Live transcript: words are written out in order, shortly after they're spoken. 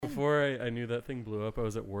before I knew that thing blew up, I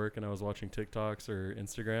was at work and I was watching TikToks or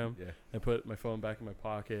Instagram. Yeah. I put my phone back in my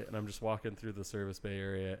pocket and I'm just walking through the Service Bay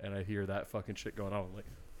area and I hear that fucking shit going on. I'm like,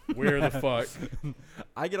 where the fuck?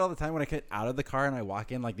 I get all the time when I get out of the car and I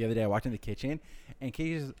walk in. Like the other day, I walked in the kitchen, and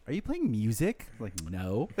Katie says, "Are you playing music?" I'm like,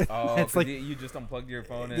 no. Oh, It's like you just unplugged your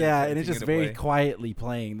phone. yeah, and it's taking just it very away. quietly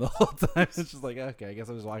playing the whole time. It's just like, okay, I guess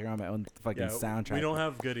I'm just walking around my own fucking Yeah, soundtrack. we don't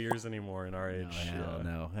have good ears anymore in our age. Hell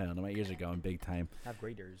no. My ears are going big time. Have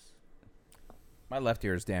great ears. My left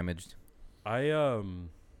ear is damaged. I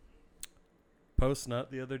post nut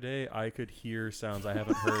the other day, I could hear sounds I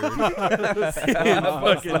haven't heard in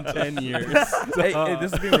fucking 10 years. Hey,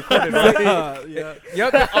 this is being recorded, right? Yeah.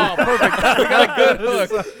 Yep. Oh, perfect. We got a good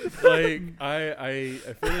hook. Like I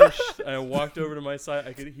finished, I walked over to my side,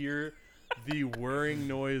 I could hear the whirring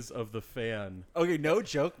noise of the fan. Okay, no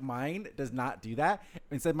joke. Mine does not do that.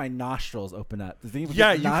 Instead, my nostrils open up. Does anyone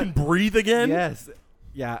Yeah, just you not- can breathe again? Yes.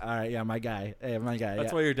 Yeah. All right. Yeah, my guy. Hey, my guy. That's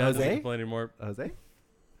yeah. why your dad doesn't Jose? complain anymore. Jose.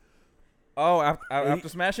 Oh, after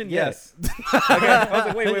smashing? Yeah. Yes. Okay. I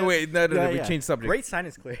was like, wait. No, Yeah, we yeah. changed subject. Great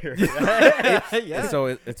sinus clear. Yeah. So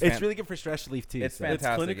It's really good for stress relief too. It's so.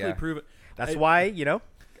 fantastic. It's clinically yeah. proven. That's why,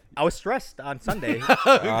 I was stressed on Sunday.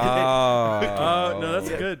 Oh. No, that's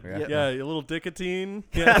good. Yeah. Yeah, a little Dicotine.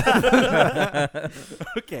 Yeah.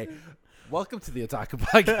 Okay. Welcome to the Otaku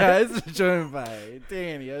Podcast, joined by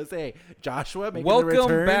Danny, Jose, Joshua. Making a Welcome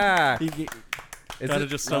return. back. He- Is Kinda it-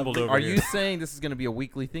 just stumbled over Are here. you saying this is going to be a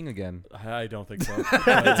weekly thing again? I don't think so.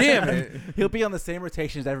 Damn it. He'll be on the same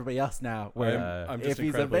rotation as everybody else now. Where I'm just if he's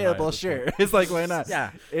incredibly high at available, this sure. point. It's like, why not?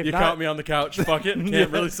 Yeah. If You not, caught me on the couch. Fuck it.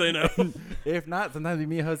 Can't really say no. If not, sometimes we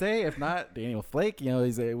meet Jose. If not, Danny will flake.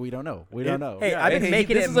 We don't know. We don't know. Hey, Yeah. I've been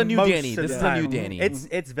making this it is a new most Danny. of This the is a new time. Danny.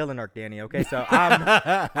 It's villain arc Danny, okay? So I'm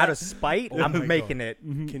out of spite. Oh my I'm making it.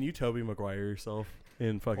 Can you Tobey Maguire yourself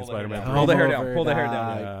in fucking Pull the hair Spider-Man? down. Pull the hair down. Over Pull the hair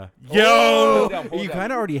that. down. Yo! You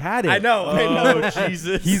kind of already had it. I know. Oh,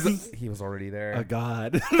 Jesus. He was already there. Oh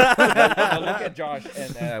God. Now look at Josh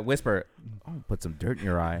and whisper, "Oh, put some dirt in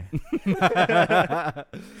your eye."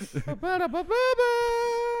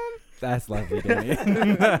 That's lovely, Danny.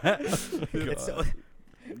 It's so,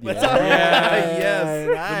 Yes.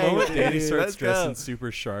 The moment Danny starts Let's dressing go.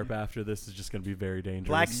 super sharp after this is just going to be very dangerous.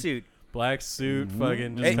 black suit, Black suit,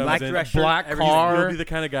 fucking just Hey, comes black in. dress shirt, black everything. car. You'll be the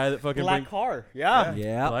kind of guy that fucking black brings car. Yeah.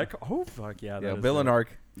 Yeah. black. Oh fuck yeah! Yeah, that is Bill and dope.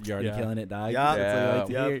 Ark. You're already Yeah. killing it, dog. Yeah. That's what I like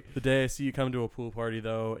to Yeah. hear. The day I see you come to a pool party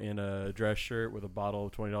though in a dress shirt with a bottle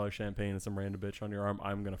of $20 champagne and some random bitch on your arm,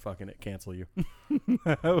 I'm gonna fucking cancel you.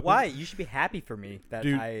 Why? You should be happy for me that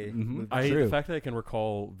Dude, I. Mhm. moved I True. the fact that I can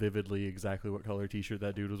recall vividly exactly what color T-shirt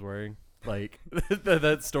that dude was wearing, like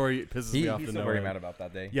that story pisses me off He's to still no very end. mad about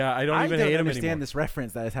that day. Yeah, I don't I even don't hate him understand anymore. this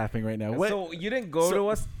reference that is happening right now. What? So you didn't go So- to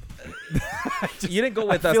us. You didn't go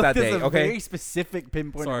with I us feel that like this day, is a okay? Very specific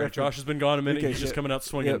pinpoint. Sorry, reference. Josh has been gone a minute. Okay, He's just shit. coming out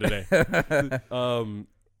swinging Yep. today.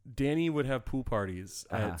 Danny would have pool parties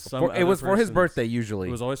Uh-huh. at some. It was other for his person's- birthday It usually.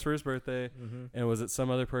 was always for his birthday, Mhm. and it was at some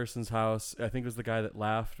other person's house. I think it was the guy that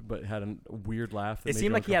laughed, but had a weird laugh. That It made seemed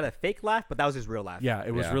you like he had uncomfortable. a fake laugh, but that was his real laugh. Yeah,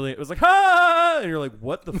 it was Yeah. really. It was like ha, and you're like,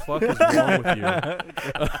 what the fuck is wrong with you?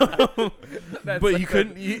 But you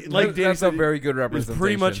couldn't. Like Danny that's a said, very good it was representation.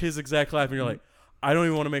 pretty much his exact laugh, and you're like, I don't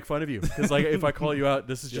even want to make fun of you because like if I call you out,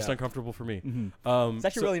 this is just Yeah. uncomfortable for me. Mhm. He's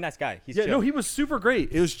actually a really nice guy. He's Yeah, chill. no, he was super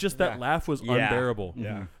great. It was just that Yeah. laugh was Yeah. unbearable.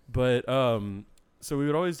 Yeah. But so we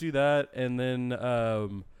would always do that, and then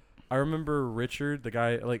I remember Richard, the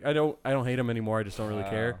guy. Like I don't hate him anymore. I just don't really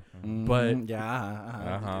care. Mhm. But-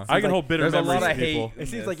 yeah, Uh-huh. I can hold bitter there's a memories lot of of people. hate. It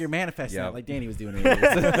seems like you're manifesting Yep. it, like Danny was doing earlier.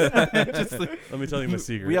 Just like, Let me tell you my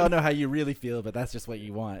secret. we all know how you really feel, but that's just what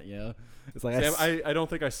you want, you know. It's like Sam, I don't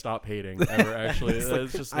think I stopped hating ever. Actually, It's like,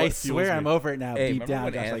 it's just I what swear fuels I'm me. over it now. Hey, Deep remember down,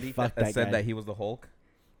 when Josh, Andy like fuck that said guy. that he was the Hulk?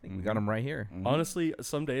 I think we got him right here. Mhm. Honestly,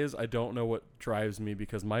 some days I don't know what drives me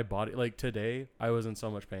because my body, like today, I was in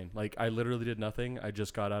so much pain. Like I literally did nothing. I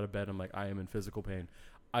just got out of bed. I'm like, I am in physical pain.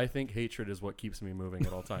 I think hatred is what keeps me moving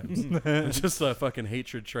at all times. It's just a fucking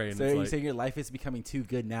hatred train. So It's are you like- saying your life is becoming too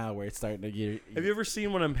good now, where it's starting to get? have you ever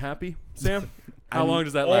seen when I'm happy, Sam? How I'm- long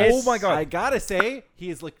does that Oh last? my God. I gotta say, he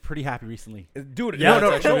has looked pretty happy recently. Dude, Yeah,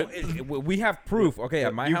 no, that's no, actually we have proof. Okay,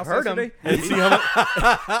 at my You've house heard him. yesterday. And see how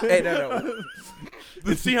much, Hey, no.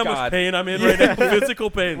 and see how much God. pain I'm in right now. Physical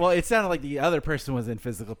pain. Well, it sounded like the other person was in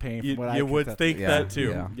physical pain. From you what I you could would tell. think Yeah, that too.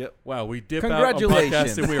 yeah. Yep. Wow, we dip out on Congratulations.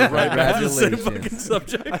 podcast and we are right back to the same Congratulations.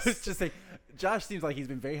 fucking I was subject. just saying, Josh seems like he's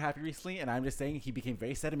been very happy recently, and I'm just saying he became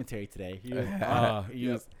very sedimentary today. He was, he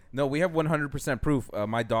yeah. was No, we have 100% proof.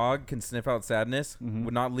 My dog can sniff out sadness. Mhm.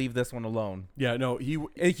 Would not leave this one alone. Yeah, no,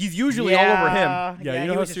 He's usually all over him. Yeah, you know he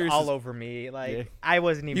how was just serious all is- over me. Like Yeah. I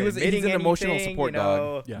wasn't even. He's an admitting emotional anything, support you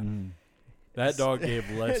know. dog. Yeah. That dog gave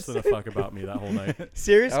less than a fuck about me that whole night.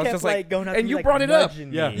 Sirius I was kept just like- like going up and to me, you like, brought it up.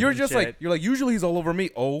 nudging Yeah. me You're and just shit. like, usually he's all over me.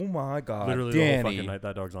 Oh my god, Literally the Danny. whole fucking night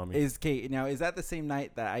that dog's on me. Is that the same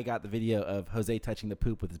night that I got the video of Jose touching the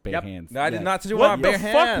poop with his bare Yep. hands? No, I did Yeah. not do what my the bare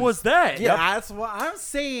fuck hands. was that? Yeah, that's what I'm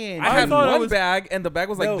saying. I had thought I one was- bag, and the bag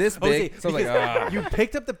was like No, this Jose, big. So I was like, because you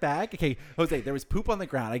picked up the bag. Okay, Jose, there was poop on the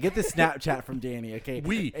ground. I get this Snapchat from Danny. Okay,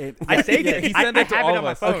 And- I saved Yeah, it. he I sent it to have all it on of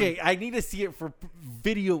my us. phone. Okay, I need to see it for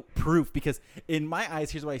video proof because in my eyes,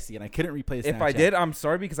 here's what I see, and I couldn't replay the if I Snapchat. did, I'm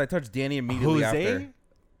sorry because I touched Danny immediately Jose, after.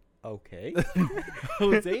 Okay.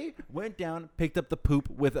 Jose went down, picked up the poop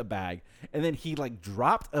with a bag, and then he like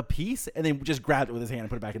dropped a piece and then just grabbed it with his hand and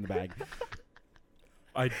put it back in the bag.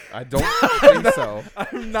 I don't think so.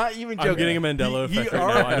 I'm not even joking. I'm getting a Mandela He effect right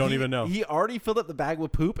already- now. I don't even know. He already filled up the bag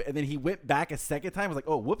with poop, and then he went back a second time. Was like,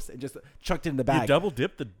 "Oh, whoops!" and just chucked it in the bag. You double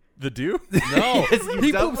dipped the dude? No, Yes, you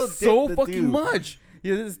he double poops dipped so the fucking dude. much.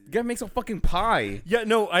 Yeah, this guy makes a fucking pie. Yeah,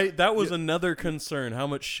 no, that was another concern, how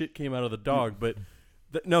much shit came out of the dog. But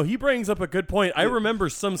no, he brings up a good point. I remember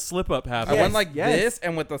some slip up I happened. Yes, went like yes. this,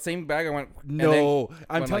 and with the same bag, I went. and No, then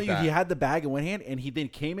I'm went telling like you, he that. had the bag in one hand, and he then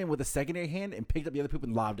came in with a secondary hand and picked up the other poop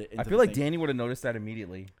and lobbed it. I into feel the like thing. Danny would have noticed that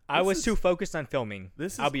immediately. I This was is- too focused on filming.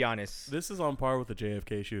 this is- I'll be honest. This is on par with the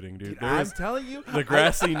JFK shooting, dude. There I'm was telling you, the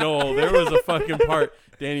grassy knoll. There was a fucking part.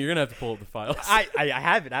 Danny, you're gonna have to pull up the files. I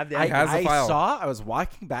have it. I have the. He has the file. I was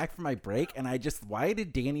walking back from my break, and why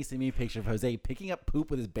did Danny send me a picture of Jose picking up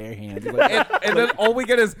poop with his bare hands? Like, And then all we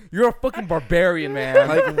get is, you're a fucking barbarian, man.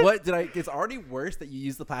 like, what did I? It's already worse that you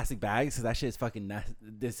use the plastic bags because that shit is fucking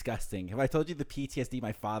disgusting. Have I told you the PTSD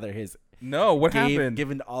my father has No, what happened?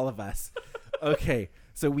 given to all of us? Okay,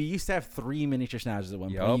 so we used to have 3 miniature schnauzers at one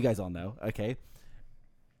point. Yup. You guys all know, okay?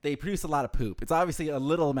 They produce a lot of poop. It's obviously a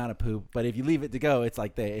little amount of poop, but if you leave it to go, it's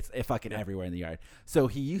like it's fucking everywhere in the yard. So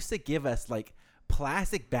he used to give us like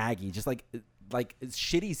plastic baggie, just like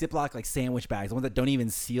shitty Ziploc like sandwich bags, the ones that don't even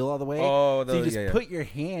seal all the way. Oh, so you those- just yeah, yeah. put your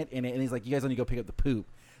hand in it, and he's like, "You guys only go pick up the poop."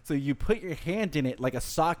 So you put your hand in it like a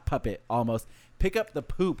sock puppet almost, pick up the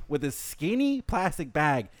poop with a skinny plastic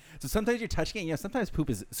bag. So sometimes you're touching it, sometimes poop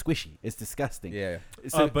is squishy. It's disgusting. Yeah.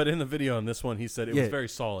 So but in the video on this one, he said it Yeah. was very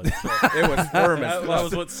solid. So It was firm as that fuck.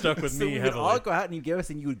 was what stuck with so me we would all heavily. go out and you give us,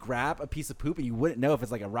 and you would grab a piece of poop, and you wouldn't know if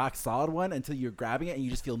it's like a rock solid one until you're grabbing it, and you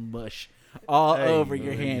just feel mush all over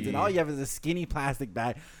your hands, and all you have is a skinny plastic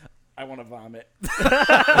bag. I want to vomit.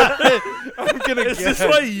 I'm gonna Is this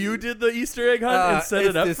why you did the Easter egg hunt and set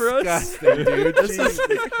it up for us? dude. This is-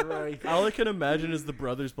 Jesus Christ. All I can imagine is the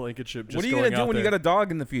brothers blanket ship. Just What are you going gonna do out when you there. got a dog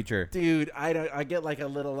in the future? Dude, I get like a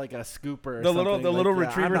scooper. Or The little- something the like little that.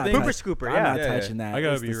 retriever I'm not thing? touch- Pooper scooper, I'm yeah. not Yeah, yeah. touching that. I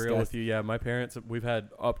gotta It's be real with disgusting. you. Yeah, my parents, we've had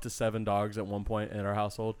up to 7 dogs at one point in our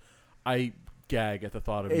household. I gag at the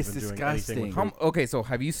thought of It's even doing disgusting. anything with Okay, so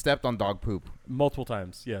have you stepped on dog poop? multiple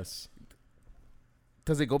times. Yes.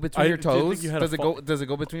 Does it go between I your did think toes? you had a Does it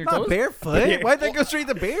go between your Not toes? barefoot. Why'd they go straight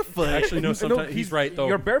to barefoot? Actually, no. Sometimes he's right though.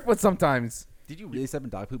 You're barefoot sometimes. Did you really step in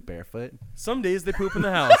dog poop barefoot? Some days they poop in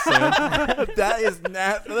the house. Sam. That is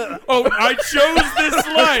not. Oh, I chose this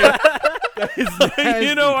life.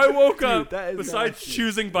 You know, I woke up. that is Besides nasty.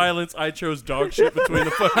 choosing violence, I chose dog shit between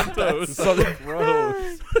the fucking toes. So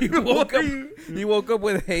gross. He woke up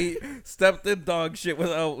with hate, stepped in dog shit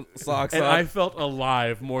without socks And on. I felt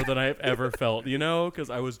alive more than I've ever felt, you know, because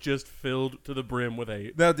I was just filled to the brim with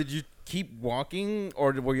hate. Now, did you keep walking,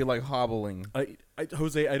 or were you like hobbling?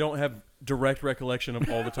 Jose, I don't have direct recollection of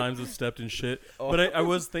all the times I've stepped in shit, but I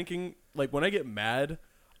was thinking, like, when I get mad,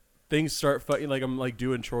 things start fucking, like, I'm, like,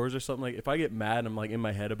 doing chores or something. Like, if I get mad and I'm, like, in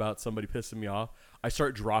my head about somebody pissing me off, I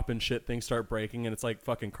start dropping shit, things start breaking, and it's, like,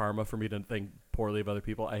 fucking karma for me to think poorly of other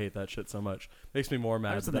people. I hate that shit so much. Makes me more I'm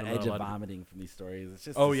mad. just on than the I'm edge of allowed to- vomiting from these stories. It's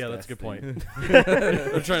just. Oh, yeah, that's a good point.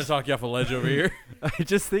 disgusting. I'm trying to talk you off a ledge over here. I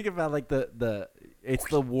just think about like the it's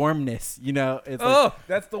the warmness, you know. It's like, Oh,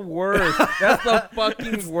 that's the worst. That's the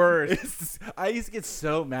fucking worst. I used to get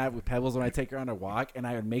so mad with Pebbles when I take her on a walk, and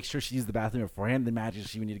I would make sure she used the bathroom beforehand. Then imagine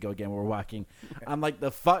she would need to go again when we're walking. I'm like,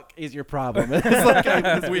 the fuck is your problem? It's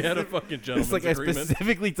like We had a fucking gentleman's It's like I agreement.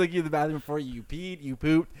 specifically took you to the bathroom before you peed, you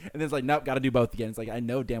pooped, and then it's like, nope, got to do both again. It's like, I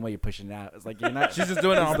know damn well you're pushing it out. It's like, you're not. She's just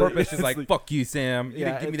doing it on It's like- purpose. She's it's like, "Fuck you, Sam. You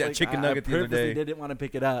didn't give me it's that like, chicken I nugget the other purposely day." didn't want to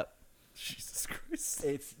pick it up. Jesus Christ.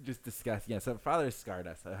 It's just disgusting. Yeah, so father scarred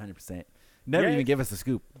us 100%. Never Yeah. even give us a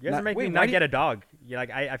scoop. You guys are making wait, me why not do get a dog. You're like,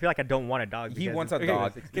 I feel like I don't want a dog. He because wants a it's-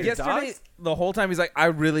 dog. Get Yesterday, dogs? the whole time he's like,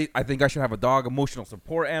 I think I should have a dog. Emotional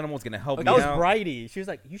support animal. It's gonna help me That was out. Bridie. She was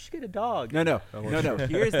like, you should get a dog. No. Oh,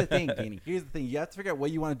 Here's the thing, Danny. Here's the thing. You have to figure out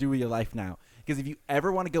what you want to do with your life now. Because if you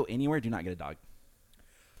ever want to go anywhere, do not get a dog.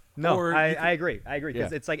 No, Or I you could- agree. I agree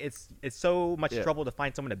because Yeah. it's like it's so much Yeah. trouble to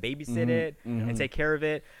find someone to babysit Mhm, it mhm. and take care of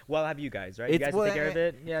it. Well, have you guys, right? You It's- guys well, take care of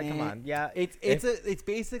it. Yeah, come eh, on. Yeah, It's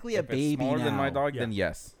basically a If it's baby smaller now. than my dog, Yeah. then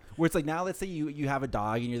yes. Where it's like now, let's say you have a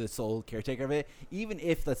dog and you're the sole caretaker of it. Even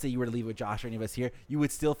if let's say you were to leave with Josh or any of us here, you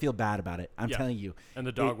would still feel bad about it. I'm Yeah. telling you. And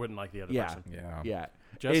the dog wouldn't like the other Yeah. person. Yeah. Yeah.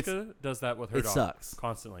 Jessica does that with her it dog sucks.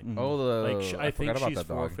 constantly. Mhm. Oh, the Like I think forgot about she's that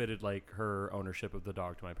dog. forfeited like her ownership of the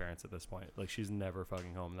dog to my parents at this point. Like she's never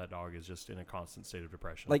fucking home. That dog is just in a constant state of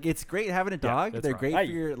depression. Like it's great having a dog. that's They're right. great Right.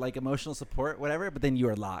 for your like emotional support, whatever. But then you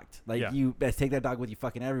are locked. Like Yeah. you best take that dog with you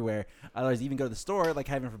fucking everywhere. Otherwise, even go to the store. Like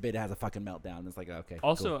heaven forbid, it has a fucking meltdown. It's like okay.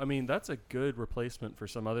 also, cool. I mean, that's a good replacement for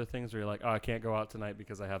some other things where you're like, oh, I can't go out tonight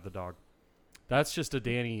because I have the dog. That's just a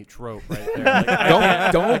Danny trope right there.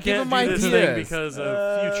 Like, Don't I give can't him do this ideas. thing because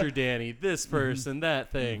of future Danny, this person, that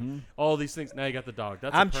thing, Mhm. all these things. Now you got the dog.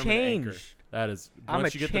 That's I'm a permanent anchor. changed. That is. I'm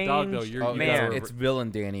Once a you get the dog though, changed you're Oh, you man. gotta it's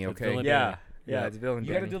villain Danny, It's okay? villain yeah, Danny. yeah. Yeah. It's villain. You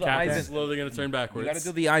gotta Danny. do the Cat eyes is in. slowly gonna turn backwards. You gotta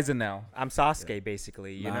do the eyes in now. I'm Sasuke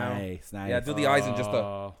basically. You know. nice, nice. Yeah, do the eyes in just the.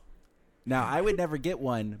 Oh. Now I would never get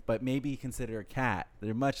one, but maybe consider a cat.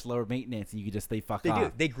 They're much lower maintenance. You could just fuck They off.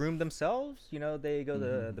 do. They groom themselves. You know, they go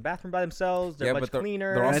to the bathroom by themselves. They're Yeah, much but they're-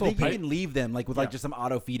 cleaner. they're And I also think you I- can leave them like with like Yeah. just some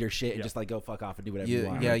auto feeder shit and Yeah. just like go fuck off and do whatever you You,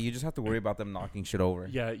 want. yeah, you just have to worry about them knocking shit over.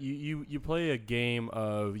 Yeah, you play a game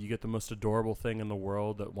of you get the most adorable thing in the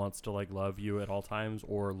world that wants to like love you at all times,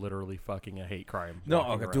 or literally fucking a hate crime. No,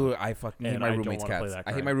 walking okay, around. dude, I fucking hate And my I don't roommate's wanna play cats. that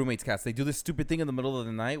I hate crime. my roommate's cats. They do this stupid thing in the middle of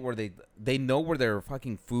the night where they know where their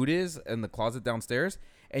fucking food is in the closet downstairs,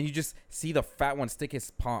 and you just see the fat one stick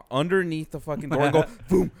his paw underneath the fucking door and go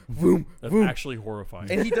boom, boom, That's boom. actually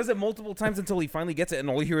horrifying. And he does it multiple times until he finally gets it, and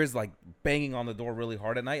all you hear is like banging on the door really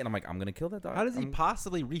hard at night. And I'm like, I'm gonna kill that dog. How does he I'm-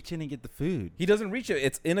 possibly reach in and get the food? He doesn't reach it.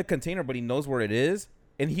 It's in a container, but he knows where it is,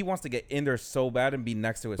 and he wants to get in there so bad and be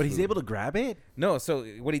next to it. But he's able to grab it. No, so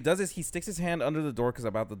what he does is he sticks his hand under the door because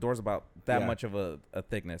the door's about that Yeah. much of a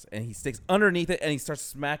thickness, and he sticks underneath it and he starts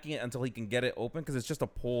smacking it until he can get it open because it's just a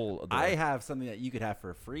pull. Door. I have something that you could have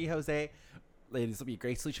for free, Jose. Ladies, this will be a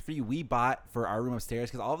great solution for you. We bought for our room upstairs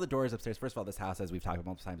because all of the doors upstairs. First of all, this house, as we've talked about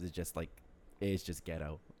multiple times, is just like it's just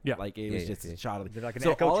ghetto. Yeah. like it Yeah, was just yeah. shot. Is it like an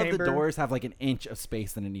So echo all of chamber? the doors have like an inch of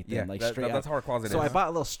space underneath yeah, them, like that- straight that's up. how our closet So is. I bought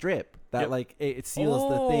a little strip that Yep. like it seals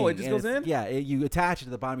the Oh, thing. it just and goes it's- in? Yeah, you attach it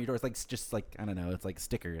to the bottom of your door. It's like just like I don't know. It's like a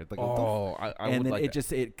sticker. It's like a Oh, I and would then like it that.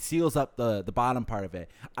 just it seals up the bottom part of it.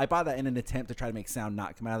 I bought that in an attempt to try to make sound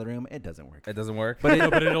not come out of the room. It doesn't work. It doesn't work. But No,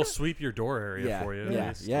 but it'll sweep your door area Yeah, for you. at yeah,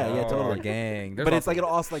 least. yeah, oh, totally. gang. There's But it's also- like it'll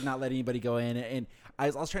also like not let anybody go in. And I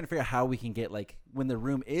was also trying to figure out how we can get like when the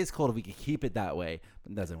room is cold, if we can keep it that way.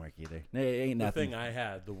 But it doesn't work either. It ain't The nothing. thing I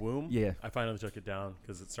had, the womb. Yeah. I finally took it down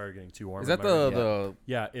because it started getting too warm. Is in that my room. the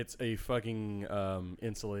Yeah, it's a fucking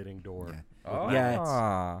insulating door. Yeah. Oh. Yeah,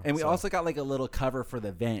 Ah. And we So- also got like a little cover for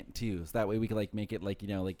the vent too, so that way we could like make it like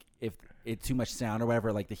like if it's too much sound or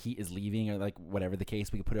whatever, like the heat is leaving or like whatever the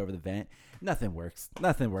case, we could put it over the vent. Nothing works.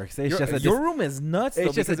 Nothing works. It's just a your room is nuts. it's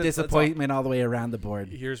though, just a because disappointment all the way around the board.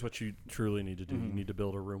 Here's what you truly need to do. Mhm. You need to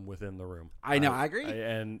build a room within the room. I know. I agree.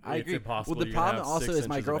 And I it's agree. impossible. Well, the You're gonna problem have also 6 is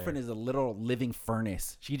my inches of girlfriend air. is a literal living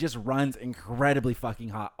furnace. She just runs incredibly fucking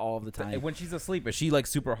hot all the time. When she's asleep, is she like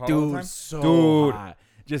super hot all the Dude, time? so Dude. hot.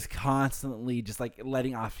 Just constantly, just like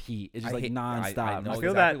letting off heat. It's just I like hate- I nonstop. know I Like,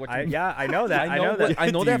 feel exactly that. what you mean. I know that. I know that.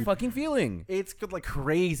 I know that Dude. fucking feeling. it's good, like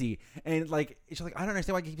crazy, and like she's like, I don't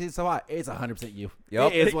understand why it keeps it so hot. It's 100% you.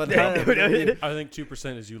 Yup. It is 100%. I think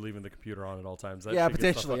 2% is you leaving the computer on at all times. That Yeah, shit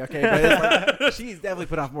gets potentially. stuff Okay, but it's like, she's definitely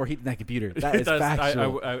put off more heat than that computer. That is That's-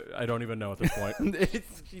 factual. I don't even know at this point.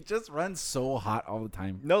 She just runs so hot all the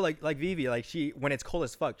time. No, like Vivi, like she when it's cold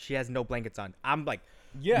as fuck, she has no blankets on. I'm like,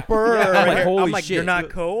 Yeah. burr. I'm like, holy I'm like, shit. you're not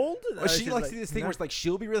cold. Well, she She's likes to do this thing where it's like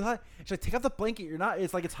she'll be really hot. She's like, take off the blanket. You're not.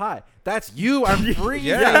 It's like it's hot. That's you. I'm freezing.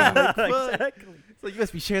 Yeah. Like, fuck. exactly. It's like you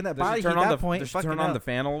must be sharing that Does body she heat turn at on that the point. does she Fucking turn on hell. the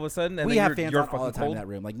fan all of a sudden? And We then have fans you're on all the fucking time cold? in that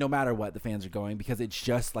room. Like no matter what, the fans are going because it's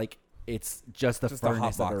just like it's just the Just a hot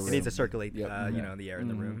furnace of box. our It room. It needs to circulate, Yep. the air in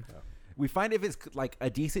the Mhm. room. We find if it's like a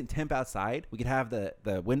decent temp outside, we could have the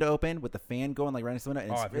window open with the fan going like right next to the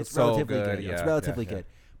window. And Oh, it's it feels it's so relatively good. good. It's Yeah, relatively yeah, yeah. good.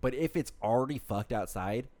 But if it's already fucked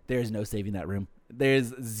outside, there's no saving that room.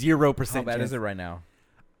 There's 0%. How bad chance. is it right now?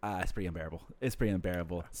 It's pretty unbearable. It's pretty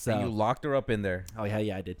unbearable. So And you locked her up in there. oh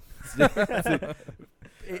yeah, I did.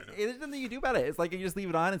 There's nothing you do about it. It's like you just leave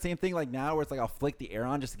it on, and same thing like now where it's like I'll flick the air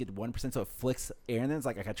on just to get 1%, so it flicks air, and then it's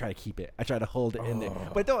like I try to keep it. I try to hold it in there,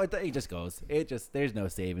 but don't. It just goes. It just there's no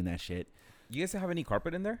saving that shit. You guys have any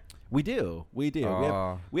carpet in there? We do.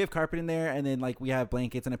 Oh. We have carpet in there, and then like we have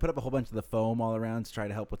blankets, and I put up a whole bunch of the foam all around to try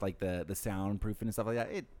to help with like the soundproofing and stuff like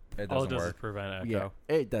that. It All doesn't it does is work. prevent echo.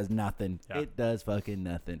 Yeah, it does nothing. Yeah. It does fucking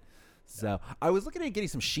nothing. So I was looking at getting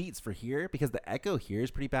some sheets for here because the echo here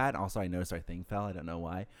is pretty bad. Also, I noticed our thing fell. I don't know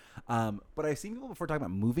why. But I've seen people before talking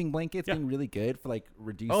about moving blankets being really good for like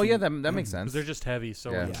reducing. Oh yeah, that makes sense. Because they're just heavy,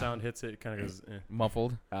 so when Yeah. the sound hits it, it kind of goes.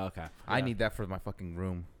 Muffled. Oh, okay. I Yeah. need that for my fucking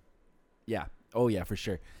room. Yeah. Oh yeah, for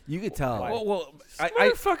sure. You could tell. Well,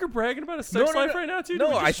 Motherfucker bragging about a sex life right now, too. No,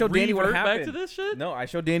 Do we I just showed Danny what revert back happened. to this shit. No, I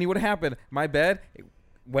showed Danny what happened. My bed,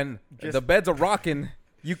 when the beds are rocking,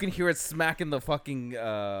 you can hear it smacking the fucking.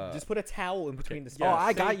 Just put a towel in between the Oh, stuff.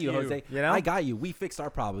 I got thank you, you. Jose. You know? I got you. We fixed our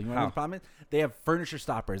problem. You know what How? the problem is? They have furniture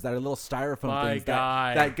stoppers that are little styrofoam My things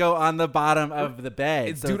guy. that go on the bottom of the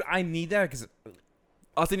bed. So Dude, I need that because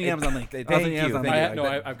I'll send you the Amazon link. Thank I'll send you, Amazon thank link.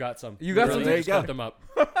 you. I've got some. You got some? Literally There you just go. cut them up.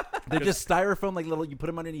 They're just styrofoam, like little. You put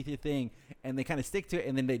them underneath your thing, and they kind of stick to it,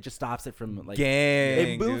 and then it just stops it from like. gang,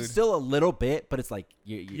 It moves dude. still a little bit, but it's like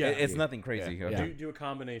Yeah, It's nothing crazy. Yeah. Okay. Do a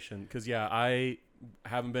combination, because I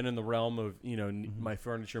haven't been in the realm of my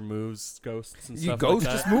furniture moves, ghosts and You stuff ghost,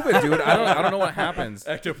 like that. just move it, dude. I don't know what happens.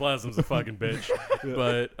 Ectoplasm's a fucking bitch.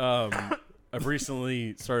 But I've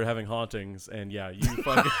recently started having hauntings, and yeah, you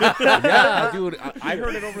fucking. Yeah, dude. I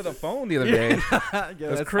heard it over the phone the other day.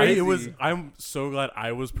 That's crazy. I'm so glad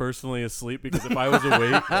I was personally asleep, because if I was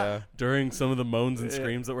awake Yeah. during some of the moans and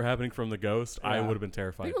screams that were happening from the ghost, I Yeah. would have been I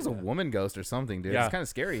terrified. think it was a woman ghost or something, dude. Yeah. It's kind of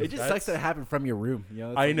scary. It just sucks that it happened from your room. You know,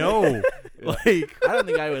 it's I like- know. Like, I don't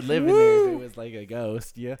think I would live in there if it was like a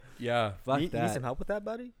ghost. Yeah, yeah. fuck You need that. some help with that,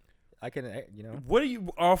 buddy? I can, What are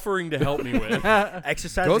you offering to help me with?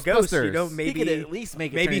 exercise the ghost. You know, Ghostbusters. He could maybe at least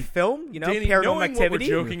make it. maybe turn- film. Danny, Paranormal knowing Activity. what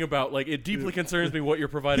we're joking about, like, it deeply concerns me what you're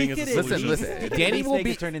providing He as a could at solution. least- Listen, he could at Danny least will make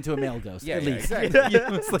be- it turn into a male ghost. Yeah, at yeah, least.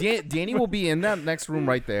 exactly. Danny will be in that next room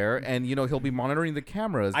right there, and he'll be monitoring the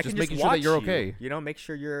cameras, I just can making just sure that watch you're you, okay. You know, make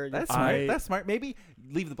sure you're That's I- smart. That's smart. Maybe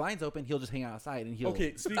leave the blinds open. He'll just hang out outside and he'll.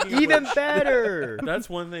 Okay, speaking of even which, better. that's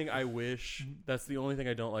one thing I wish. That's the only thing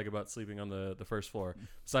I don't like about sleeping on the first floor.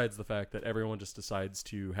 Besides the fact that everyone just decides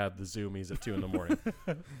to have the zoomies at 2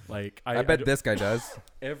 a.m. Like I bet d- this guy does.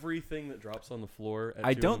 everything that drops on the floor. At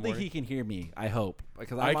I 2 don't in the think he morning, can hear me. I hope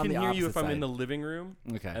because I I'm on can the hear you if opposite I'm in the side. living room,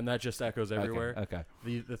 Okay. and that just echoes everywhere. Okay.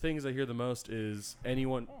 The things I hear the most is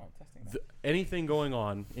anything going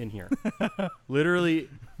on in here. Literally,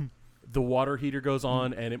 the water heater goes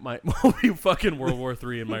on, and it might be fucking World War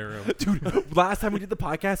III in my room. Dude, last time we did the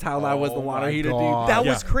podcast, how loud was the Oh water my heater, God. dude? That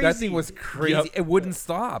Yeah. was crazy. That thing was crazy. Yep. It wouldn't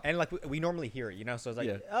stop. And like we normally hear it, so it's like,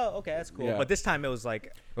 Yeah. oh, okay, that's cool. Yeah. But this time it was like,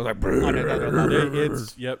 It was like, on another level.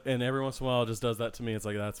 It's and every once in a while it just does that to me. It's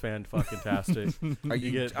like, that's fan-fucking-tastic. Are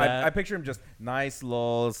You get I that. picture him just nice,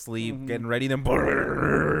 lull, sleep, getting ready, then.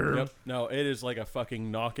 Yep. No, it is like a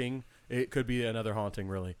fucking knocking. It could be another haunting,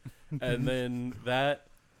 really. And then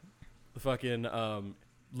the fucking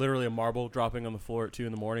literally a marble dropping on the floor at 2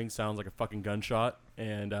 a.m. sounds like a fucking gunshot,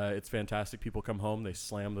 and it's fantastic. People come home, they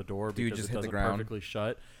slam the door Dude, because just it hit the doesn't ground. perfectly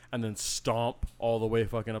shut, and then stomp all the way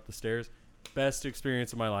fucking up the stairs. Best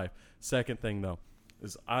experience of my life. Second thing though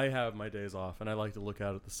is I have my days off, and I like to look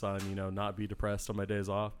out at the sun, not be depressed on my days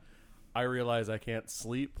off. I realize I can't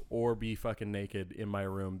sleep or be fucking naked in my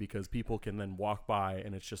room because people can then walk by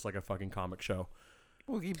and it's just like a fucking comic show.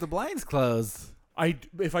 We'll keep the blinds closed.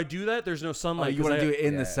 If I do that, there's no Oh, sunlight. you 'cause want to I- do it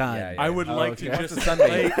in Yeah, the sun? yeah, yeah. I would Oh, like okay. to Wants just to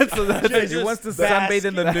sunbathe. like, So that's He wants to sunbathe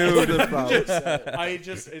in the nude.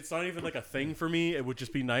 it's not even like a thing for me. It would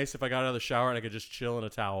just be nice if I got out of the shower and I could just chill in a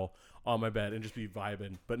towel on my bed and just be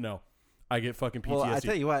vibing. But no, I get fucking PTSD. Well, I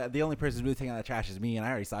tell you what, the only person really taking out the trash is me, and I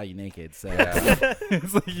already saw you naked. So Yeah.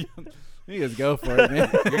 it's like you just go for it, man.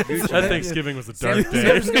 that Thanksgiving was a dark Sam's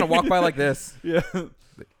day. just gonna walk by like this. Yeah.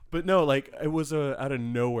 But no, like it was out of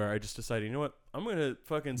nowhere. I just decided, you know what? I'm gonna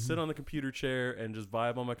fucking sit on the computer chair and just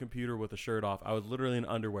vibe on my computer with the shirt off. I was literally in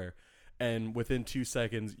underwear, and within 2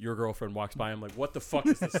 seconds, your girlfriend walks by. I'm like, what the fuck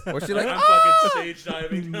is this? Was she like, I'm fucking stage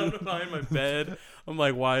diving down behind my bed. I'm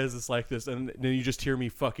like, why is this like this? And then you just hear me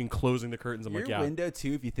fucking closing the curtains. I'm Your like, yeah. window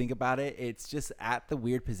too, if you think about it, it's just at the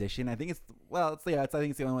weird position. I think it's I think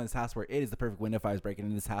it's the only one in this house where it is the perfect window. If I was breaking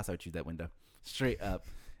into this house, I would choose that window straight up.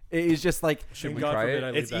 It is just like Should we God try forbid it? I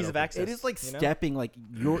leave It's that ease of open. access. it is like you know? stepping like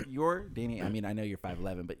your Danny. I mean, I know you're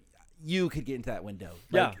 5'11", but you could get into that window.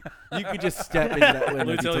 Like, you could just step into that window. Let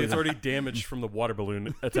me tell you, it's completely. already damaged from the water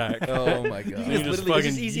balloon attack. Oh my god. You just just literally It's fucking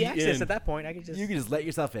just easy yeet access in. at that point. I could just. You can just let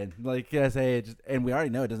yourself in, like I say, and we already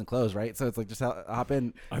know it doesn't close, right? So it's like just hop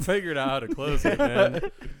in I figured out how to close it, man.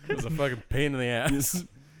 It was a fucking pain in the ass.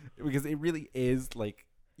 because it really is like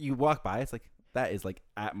you walk by, it's like that is like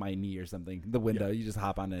at my knee or something. The window, you just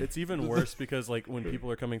hop on it. It's even worse because like when people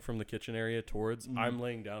are coming from the kitchen area towards, Mm-hmm. I'm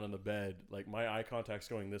laying down on the bed. Like my eye contact's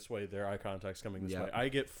going this way, their eye contact's coming this Yeah. way. I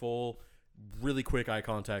get full really quick eye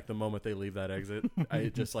contact the moment they leave that exit. I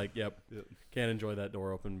just like, can't enjoy that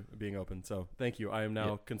door being open. So thank you. I am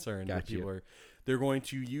now concerned that they're going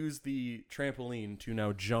to use the trampoline to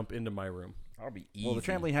now jump into my room. That'll be easy. Well, the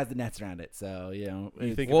trampoline has the nets around it, so you know.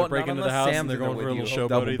 You think well, if they break into the house and they're going for a little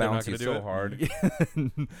showboaty, they're not going to do so it? hard.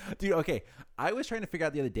 Dude, okay. I was trying to figure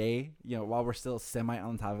out the other day, you know, while we're still semi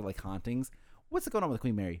on top of like hauntings, what's going on with the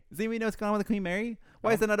Queen Mary? Does anybody know what's going on with the Queen Mary?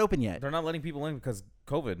 Why is that not open yet? They're not letting people in because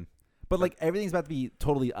COVID. But like everything's about to be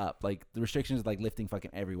totally up. Like the restrictions are like lifting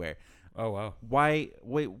fucking everywhere. Oh wow. Why?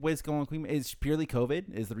 Wait, what's going on with Queen Mary? Is purely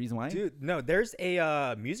COVID? Is the reason why? Dude, no, there's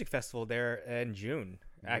a music festival there in June.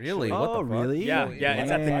 Actually. Really? What the fuck? Really? Yeah, Damn.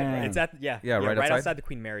 it's at right outside the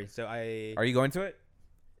Queen Mary. So Are you going to it?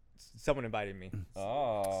 someone invited me.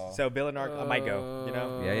 Oh. So Bill and I might go, you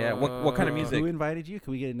know? Yeah. What kind of music? Who invited you?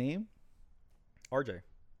 Can we get a name? RJ.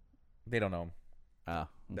 They don't know. Oh,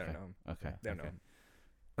 They okay. don't know. Okay. They don't know.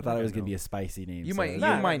 I thought it was don't gonna be know. a spicy name. You so- might.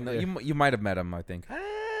 Nah. You might. Know, you might have met him. I think.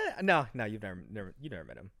 No, you've never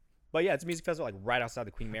met him. But yeah, it's a music festival like right outside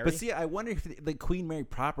the Queen Mary. But see, I wonder if the Queen Mary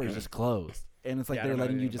proper is just closed, and it's like Yeah, I they're don't know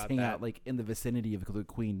letting you anything just about hang that. out like in the vicinity of the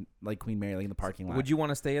Queen Mary, like in the parking lot. Would you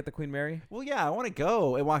want to stay at the Queen Mary? Well, yeah, I want to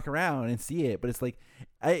go and walk around and see it, but it's like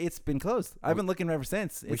it's been closed. I've been looking ever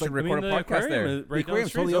since. We It's should like record a the podcast there. aquarium is the right down aquarium's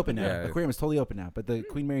street's totally open now. Yeah. The aquarium is totally open now, but the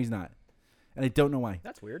Queen Mary's not, and I don't know why.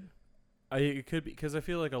 That's weird. It could be because I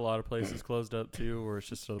feel like a lot of places closed up too, or it's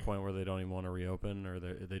just to the point where they don't even want to reopen, or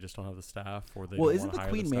they just don't have the staff, or they Well, don't isn't wanna the hire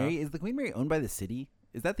Queen staff. Mary? Is the Queen Mary owned by the city?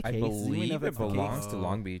 Is that the I case? Does anybody know believe if it that's the case? belongs to Oh.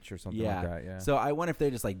 Long Beach or something like that. Yeah. So I wonder if they're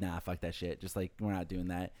just like, nah, fuck that shit. Just like we're not doing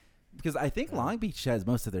that. Because I think Long Beach has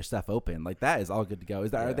most of their stuff open. Like that is all good to go. Are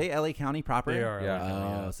Yeah. they LA County proper? They are. Yeah. LA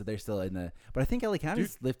County, Oh, so they're still in the. But I think LA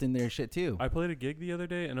County's lifting their shit too. I played a gig the other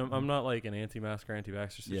day, and I'm not like an anti-mask or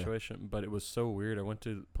anti-vaxxer Yeah. situation, but it was so weird. I went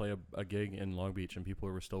to play a gig in Long Beach, and people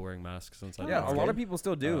were still wearing masks inside. yeah, the a that's lot good. of people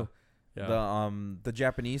still do. Yeah. The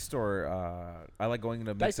Japanese store. I like going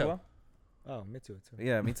to Daiso. Mitsuwa. Oh, me too.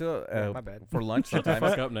 Yeah, me too. My bad. For lunch Shut the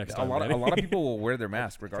sometimes. fuck up next A time. lot Manny. of people will wear their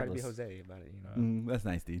mask Try to be regardless. Jose about it, you know. That's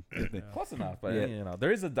nice, dude. Close enough, but Yeah. you know,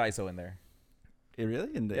 there is a Daiso in there. It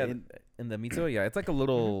really? In the, Yeah, in the Mitsuwa, yeah, it's like a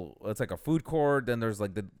little. It's like a food court. Then there's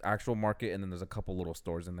like the actual market, and then there's a couple little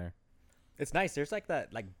stores in there. It's nice. There's like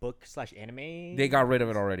that like book/anime. They got rid of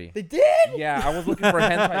it already. They did? Yeah, I was looking for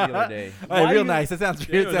hentai the other day. All right, Why real you- nice. That sounds Dude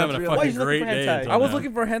good. was Sounds having a real Why fucking nice. you looking great for day. hentai? until I was now.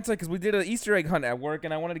 looking for hentai because we did an Easter egg hunt at work,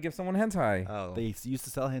 and I wanted to give someone hentai. Oh. They used to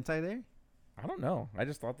sell hentai there? I don't know. I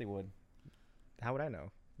just thought they would. How would I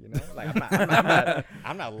know? You know, like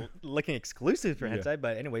I'm not looking exclusive for Yeah. hentai,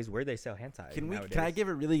 but anyways, where they sell hentai? Can nowadays? I give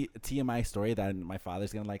a really TMI story that my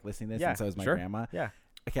father's gonna like listening to this, Yeah, and so is my sure. grandma. Yeah.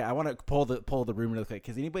 Okay, I want to pull the room real quick.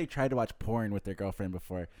 Has anybody tried to watch porn with their girlfriend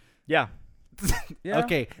before? Yeah. Yeah.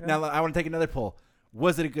 Okay, yeah. now I want to take another poll.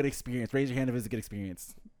 Was it a good experience? Raise your hand if it was a good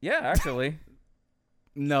experience. Yeah, actually.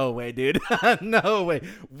 No way, dude. No way.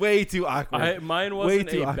 Way too awkward. Mine Way wasn't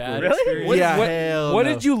too a awkward. bad Really? experience. What, Yeah, what, hell what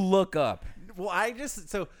no. did you look up? Well,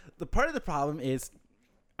 so the part of the problem is,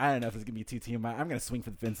 I don't know if it's gonna be too TMI. I'm gonna swing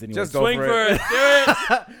for the fence anyway. Just go Swing for for it.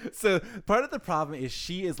 it. Do it. So part of the problem is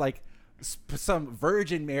she is like some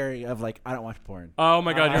Virgin Mary of like, I don't watch porn. Oh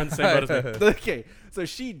my God, you're on the same boat as me. Okay, so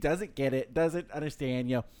she doesn't get it, doesn't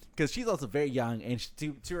understand, because she's also very young, and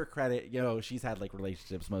to her credit, she's had like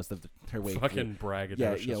relationships most of her way. Fucking through.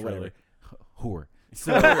 braggadocious, Yeah, whatever. really. Whore.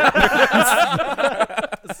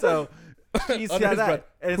 So she's Under got his that, breath,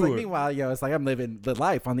 and it's like whore. meanwhile, it's like I'm living the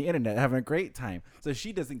life on the internet, having a great time. So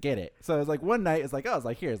she doesn't get it. So it's like one night, it's like,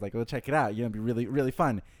 here, it's like, we'll check it out. It'd be really, really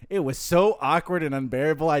fun. It was so awkward and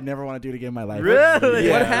unbearable. I never want to do it again in my life. Really?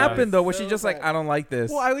 Yeah. What happened though? Was So she just like, bad. I don't like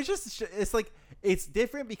this? Well, I was just, it's like, it's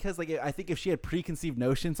different because like I think if she had preconceived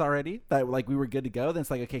notions already that like we were good to go, then it's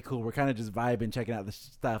like, okay, cool, we're kind of just vibing, checking out the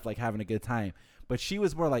stuff, like having a good time. But she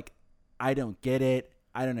was more like, I don't get it.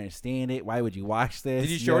 I don't understand it. Why would you watch this?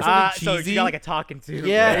 Did you show her know? something So cheesy? you got like a talking to.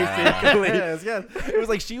 Yeah, Basically. yes, yes. It was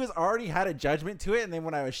like she was already had a judgment to it, and then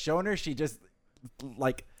when I was showing her, she just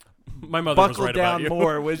like My mother was buckled right down about you.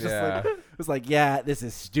 more. Was just Yeah. like, it was like, yeah, this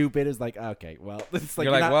is stupid. It's like, okay, well, it's like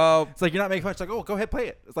You're like, not, well, it's like you're not making fun. It's like, oh, go ahead, play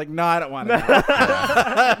it. It's like, no, I don't want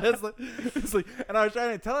to. it's like, and I was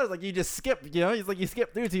trying to tell her, I was like, you just skip, it's like you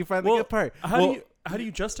skip through till you find the good part. How do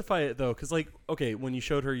you justify it though? Because like, okay, when you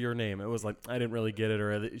showed her your name, it was like I didn't really get it,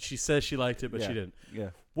 or she says she liked it, but Yeah. she didn't. Yeah.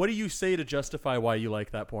 What do you say to justify why you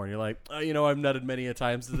like that porn? You're like, I've nutted many a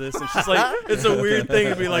times to this, and she's like, it's a weird thing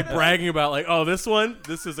to be like bragging about, like, oh, this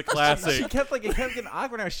is a classic. She kept like, it kept getting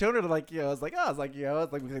awkward. And I showed her like, I was like, it's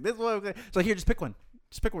like this one. She's like, here, just pick one.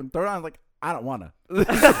 Just pick one. Throw it on. I was like, I don't wanna.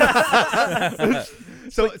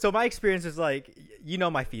 So my experience is like,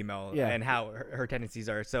 my female Yeah. and how her tendencies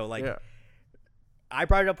are. So like, Yeah. I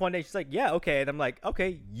brought it up one day. She's like, yeah, okay. And I'm like,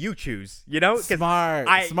 okay, you choose, you know? 'Cause Smart.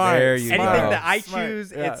 I- Smart. There you anything go. that I Smart.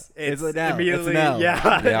 choose, Yeah. it's a no. immediately, It's a no.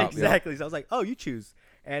 yeah, Yeah. exactly. So I was like, oh, you choose.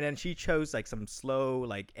 And then she chose like some slow,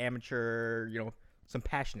 like amateur, some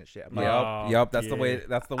passionate shit. I'm like, Oh, Yep. That's the way. yeah.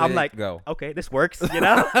 That's the way I'm to like, go. okay, this works, you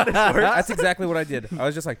know? This works. That's exactly what I did. I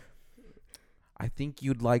was just like, I think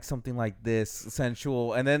you'd like something like this,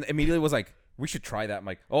 sensual, and then immediately was like, we should try that. I'm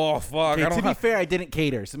like, oh fuck, Okay, I don't to be have. fair, I didn't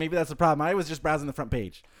cater, so maybe that's the problem. I was just browsing the front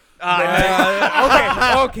page.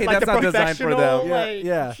 Okay, Like that's the not designed for professional, them. like,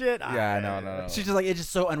 Yeah. shit. Yeah, no. She's just like, it's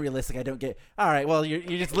just so unrealistic. I don't get. All right, well, you're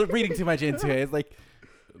just reading too much into it. It's like,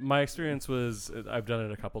 My experience was I've done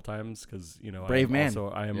it a couple times because Brave man. So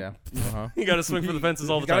I am. Yeah. Uh-huh. You got to swing for the fences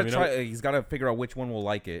all the He's gotta time. try. He's got to figure out which one will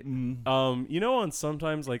like it. On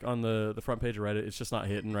sometimes like on the front page of Reddit, it's just not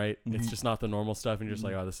hitting right. It's Mhm. just not the normal stuff, and you're just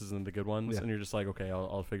like, oh, this isn't the good ones, Yeah. and you're just like, okay,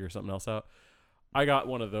 I'll figure something else out. I got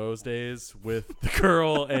one of those days with the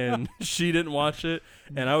girl, and she didn't watch it,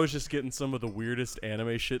 and I was just getting some of the weirdest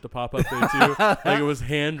anime shit to pop up there too. Like it was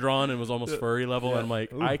hand drawn and was almost furry level, and I'm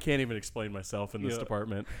like, I can't even explain myself in this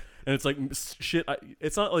department. And it's like shit.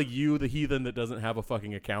 It's not like you, the heathen that doesn't have a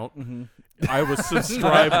fucking account. I was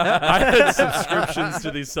subscribed. I had subscriptions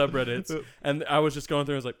to these subreddits, and I was just going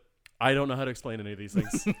through. I was like, I don't know how to explain any of these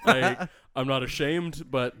things. Like, I'm not ashamed,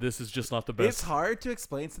 but this is just not the best. it's hard to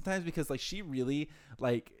explain sometimes because like she really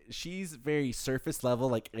like she's very surface level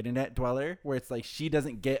like internet dweller where it's like she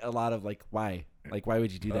doesn't get a lot of like why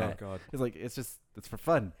would you do that? Oh God. It's like it's for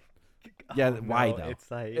fun. Yeah, Oh, why no, though? It's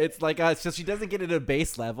like It's so she doesn't get it at a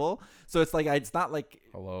base level. So it's like it's not like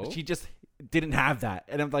Hello? she just didn't have that,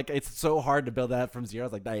 and I'm like, it's so hard to build that from zero. I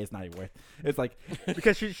was like, that is not even worth. It's like,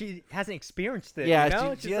 because she hasn't experienced it. yeah, you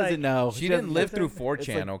know? she Just doesn't know. She didn't doesn't- live through it's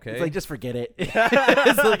 4chan, like- okay? It's like just forget it. It's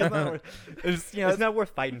like it's not worth. It's, it's not worth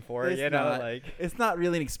fighting for. it's You know, not. like It's not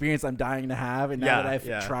really an experience I'm dying to have, and now Yeah, that I've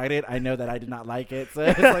yeah. tried it, I know that I did not like it. So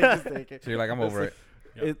it's like just take it. So you're like, I'm It's over like-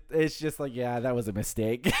 it. It's just like, yeah, that was a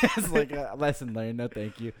mistake. It's like a lesson learned. No,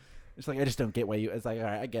 thank you. It's like I just don't get why you. It's like, all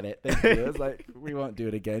right, I get it. Thank you. It's like we won't do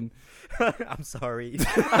it again. I'm sorry.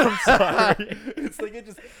 I'm sorry. It's like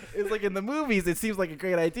it's like in the movies. It seems like a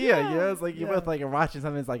great idea. You know, it's like you both like are watching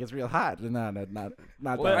something. It's like it's real hot. No, not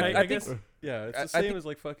Well, But that. I I guess, think- yeah, it's I the same think- as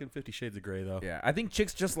like fucking 50 Shades of Grey, though. Yeah, I think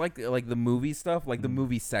chicks just like the movie stuff, like the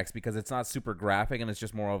movie sex, because it's not super graphic and it's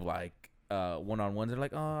just more of like one-on-ones. They're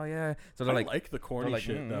like, oh yeah, so they're I like, like the corny like,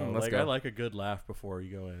 shit though. let's Like go. I like a good laugh before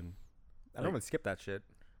you go in. I don't want to skip that shit.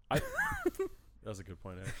 That was a good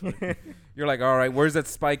point, actually. you're like, all right, where's that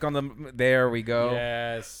spike on the? There we go.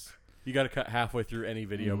 Yes, you got to cut halfway through any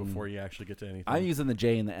video before you actually get to anything. I'm using the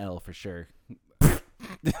J and the L for sure.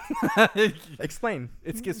 Explain.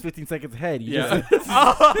 It skips 15 seconds ahead. You Yeah. just,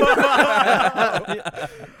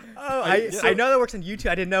 Oh, I know that works on YouTube.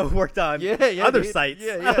 I didn't know it worked on Yeah, other dude. sites.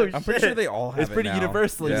 Yeah, yeah. Oh, I'm pretty shit. sure they all have It's it pretty now.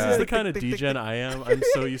 universal. Yeah. This is the kind of degen I am. I'm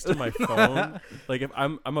so used to my phone. Like if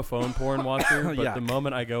I'm a phone porn watcher, but Yuck. the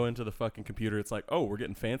moment I go into the fucking computer, it's like, oh, we're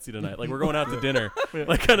getting fancy tonight. Like we're going out to dinner.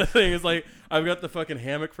 Like kind of thing. It's like I've got the fucking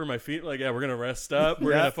hammock for my feet. Like yeah, we're gonna rest up.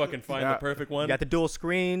 We're Yeah. gonna fucking find Yeah. the perfect You one. got the dual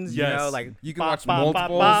screens. You Yes. know, like You can bop, watch bop, bop,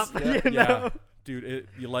 multiples. bop, Yeah. you know? Yeah. Dude,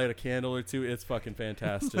 you light a candle or two, it's fucking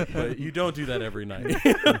fantastic. But you don't do that every night. I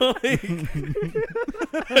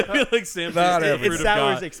feel like Sam's Not the every fruit It's of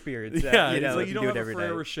Sour's God. experience. Yeah, you it's know, like you do don't it have a every Ferrero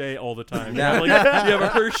night. Rocher all the time. Yeah. You have a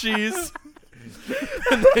Hershey's,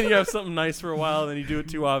 and then you have something nice for a while, and then you do it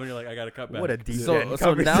too often. You're like, I gotta cut back. What a decent So now,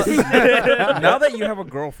 conversation. now that you have a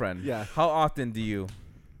girlfriend, Yeah. how often do you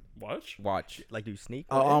Watch? watch? Like, do you sneak?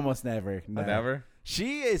 oh, with it? almost never. No. Never.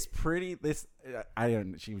 She is pretty. I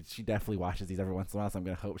don't. She definitely watches these every once in a while. So I'm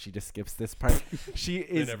gonna hope she just skips this part. She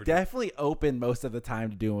is never do. definitely open most of the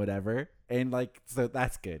time to doing whatever, and like so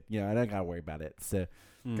that's good. You know, I don't gotta worry about it. So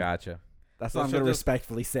Gotcha. that's So what I'm she'll gonna just-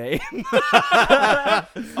 respectfully say.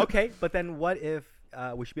 Okay, but then what if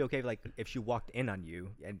we should be okay, like, if she walked in on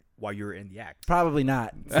you and while you were in the act? Probably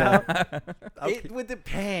not. So Okay. it would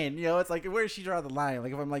depend. You know, it's like where does she draw the line?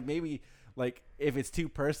 Like if I'm like maybe like if it's too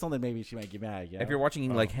personal, then maybe she might get mad. You know? If you're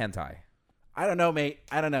watching like hentai, I don't know, mate.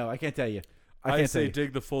 I don't know. I can't tell you. I I can't say tell you.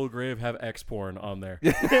 dig the full grave, have X porn on there.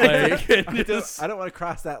 Like, I don't want to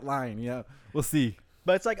cross that line. You know, we'll see.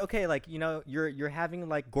 But it's like, okay, like, you know, you're having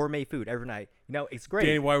like gourmet food every night. You know, it's great.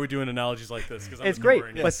 Danny, why are we doing analogies like this? Because It's great.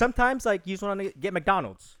 But sometimes, like, you just want to get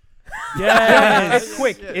McDonald's. yes. It's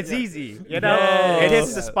quick. Yeah, It's yeah. easy. You know, Yes. it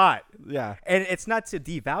hits the spot. Yeah. And it's not to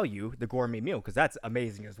devalue the gourmet meal because that's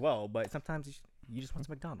amazing as well. But sometimes you just want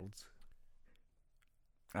some McDonald's.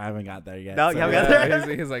 I haven't got there yet. No, so you haven't got there?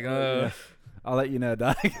 Yeah, he's like, I'll let you know,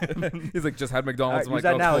 Doc. he's like, just had All right, McDonald's. I'm use like,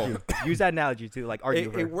 that oh, analogy. cool. Use that analogy to like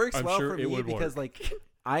argue. It works I'm well sure for it me would because work. like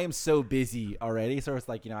I am so busy already, so it's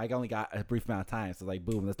like, I only got a brief amount of time. So like,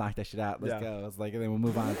 boom, let's knock that shit out. Let's go. It's like, and then we'll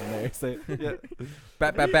move on from there. So yeah,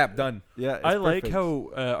 Bap, done. yeah. It's I like perfect.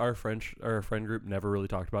 how our friend group never really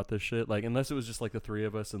talked about this shit. Like, unless it was just like the three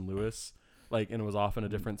of us and Lewis, like, and it was off in a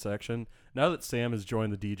different section. Now that Sam has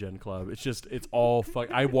joined the D-Gen club, it's all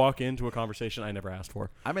fuck. I walk into a a I never asked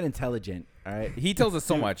for. I'm an intelligent. All right. He tells us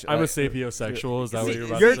so much. I'm a sapiosexual. Is that what you're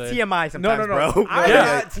about You're to say? TMI sometimes, no. bro. I'm Yeah,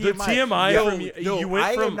 not the TMI. TMI Yo, from no, you went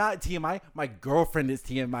I from am not TMI. My girlfriend is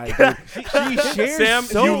TMI. Dude. She shares Sam.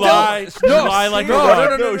 so You lie. much. You lie like a no,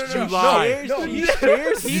 rock. no, You lie. She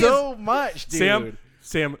shares so much, dude.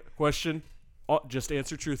 Sam. Question. Just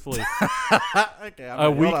answer truthfully. Okay, A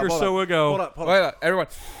week or so ago. Hold up. Wait, everyone.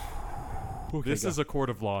 This is a court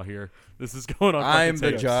of law here. This is going on. I'm fucking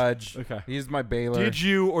the tapes. judge. Okay. He's my bailer. Did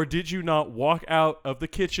you or did you not walk out of the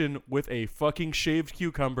kitchen with a fucking shaved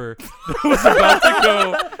cucumber that was about to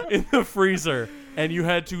go in the freezer, and you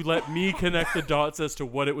had to let me connect the dots as to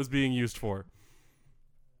what it was being used for?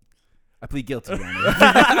 I plead guilty.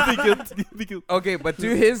 I plead guilty. Okay, but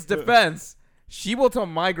to his defense, she will tell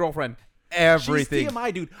my girlfriend everything. She's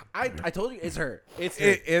TMI, dude. I told you it's her. It's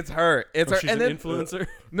her. It's her. It's Oh, her. she's And an then influencer.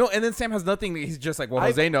 no, and then Sam has nothing. He's just like, well,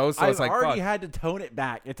 I've- Jose knows, so I've it's like, already fuck. had to tone it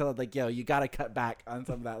back until like, yo, you gotta cut back on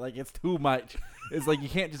some of that. Like, it's too much. It's like you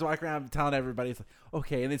can't just walk around telling everybody. It's like,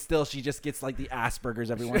 okay, and then still she just gets like the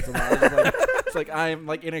Asperger's every once in a while. It's like I'm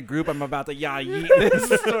like in a group. I'm about to yeet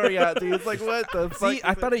this story out, dude. It's like, what the fuck? See,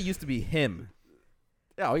 I thought it used to be him.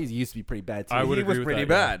 Yeah, he used to be pretty bad too. I would He agree was with pretty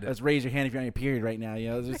that, bad. Let's raise your hand if you're on your period right now.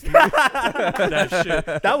 It's just, That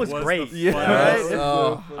shit. That was the great. funnest- right?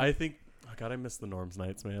 Oh. I think. Oh God, I miss the Norms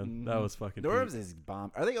nights, man. That was fucking. Norm's peak. is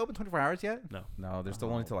bomb. Are they open 24 hours yet? No, they're still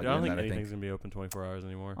only till like Yeah, I don't think midnight, I anything's think. gonna be open 24 hours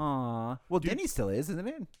anymore. Aw. Well, Dude. Denny's still is, isn't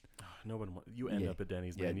it? No one. You end Yeah. up at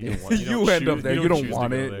Denny's, Yeah, man. You Denny's. don't want. You don't end up choose- there. You don't choose to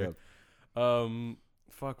want go it. there.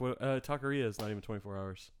 Fuck. What? Taqueria is not even 24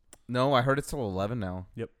 hours. No, I heard it's till 11 now.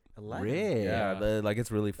 11. Really? Yeah,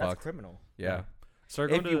 it's really That's fucked. criminal. Yeah.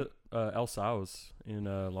 Start If going to El Sau's in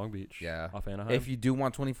Long Beach. Yeah. Off Anaheim. If you do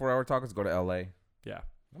want 24-hour tacos, go to LA. yeah.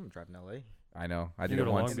 I'm driving LA. I know. I You did go it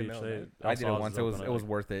to once. Long Beach. middle They, of I El did it Sau's once. is It was open, it I was think.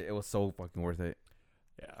 worth it. It was so fucking worth it.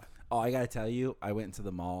 Yeah. Oh, I gotta tell you, I went to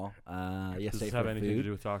the mall Does yesterday this for have anything to food.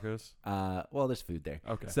 do with tacos? Well, there's food there.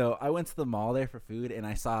 Okay. So I went to the mall there for food, and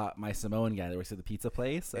I saw my Samoan guy that works at the pizza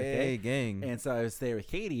place. Okay. Hey, gang. And so I was there with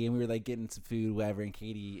Katie, and we were like getting some food, whatever. And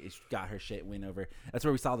Katie got her shit, went over. That's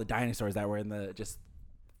where we saw the dinosaurs that were in the just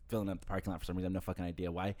filling up the parking lot for some reason. I have no fucking idea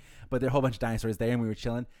why. But there are a whole bunch of dinosaurs there, and we were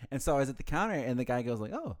chilling. And so I was at the counter, and the guy goes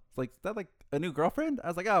like, "Oh, it's like is that like a new girlfriend?" I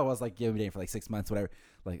was like, "Oh, I was like, yeah, we've been dating for like 6 months, whatever."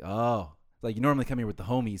 Like, oh. Like, you normally come here with the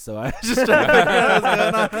homies, so I was just trying to figure out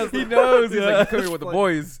what's going on. He knows. He's like, Yeah. you come here with the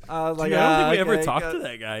boys. I was like, Dude, I don't think we okay, ever talked got- to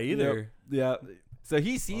that guy either. Yeah. So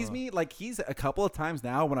he sees me, like, he's a couple of times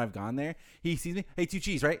now when I've gone there, he sees me, hey, 2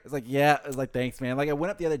 cheese, right? It's like, yeah. I was like, thanks, man. Like, I went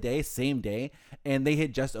up the other day, same day, and they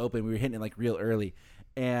had just opened. We were hitting it, like, real early.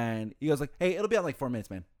 And he goes like, hey, it'll be on like 4 minutes,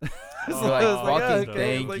 man. So Oh, like, I was like, fucking oh,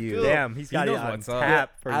 thank like, you. cool. Damn, he's He got it knows on what's up.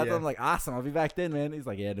 tap for I'm you. like, awesome, I'll be back then, man. He's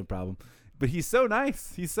like, yeah, no problem. But he's so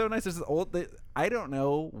nice. He's so nice. There's this old. I don't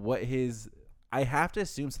know what his. I have to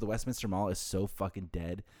assume so. The Westminster Mall is so fucking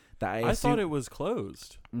dead that I I thought it was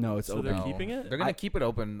closed. No, it's So open. they're keeping it? They're gonna I- keep it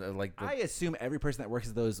open. Like the, I assume every person that works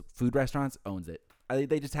at those food restaurants owns it.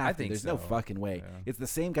 They just have I to. think There's no so. fucking way. Yeah. It's the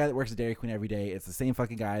same guy that works at Dairy Queen every day. It's the same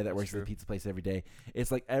fucking guy that works at true. the pizza place every day.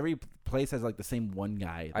 It's like every place has like the same one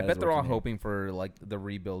guy. I that bet is they're all working there. hoping for like the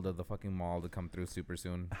rebuild of the fucking mall to come through super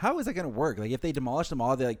soon. How is that gonna work? Like if they demolish the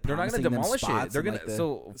mall, they're like They're not promising gonna them demolish it. spots They're and, gonna. like, the-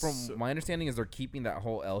 So from So- my understanding is they're keeping that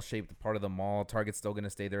whole L-shaped part of the mall. Target's still gonna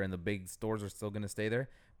stay there, and the big stores are still gonna stay there.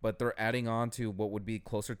 But they're adding on to what would be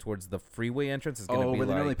closer towards the freeway entrance. Is gonna oh, be where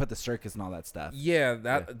they normally like put the circus and all that stuff. yeah,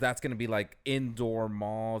 that's gonna be like indoor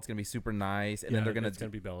mall. It's gonna be super nice, and then they're gonna it's gonna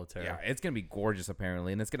be Bellaterra. yeah, it's gonna be gorgeous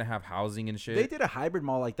apparently, and it's gonna have housing and shit. They did a hybrid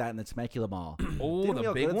mall like that in the Temecula Mall. Oh, Didn't we the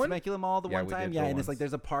all big go to the one. Temecula Mall the Yeah, one we time? did Yeah, go and it's like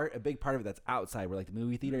once. there's a big part of it that's outside where like the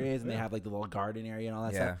movie theater is, and they have like the little garden area and all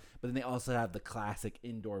that Yeah. stuff. But then they also have the classic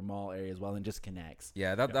indoor mall area as well, and just connects.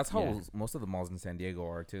 Yeah, that's how Yeah. most of the malls in San Diego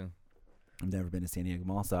are too. I've never been to San Diego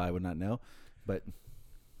Mall, so I would not know. But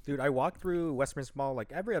Dude, I walk through Westminster Mall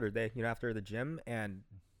like every other day, after the gym, and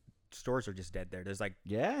stores are just dead there. There's like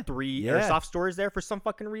yeah, 3 Yeah. airsoft stores there for some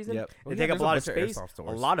fucking reason. Yep. They Oh, yeah, take up there's a a lot of bunch of space. airsoft A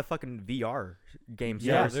stores. lot of fucking VR game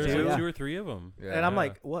Yeah, Yeah, stores there's too. like yeah. 2 or 3 of them. Yeah. And I'm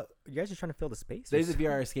like, what? You guys are trying to fill the space? there's a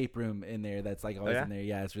VR escape room in there that's like always yeah? in there.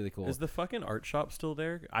 Yeah, it's really cool. Is the fucking art shop still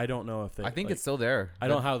there? I don't know if they. I think like, it's still there. I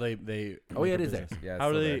don't know how they. Oh, yeah, make it a is there. business. Yeah, How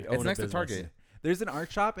still do they there. own It's a next to business? Target. There's an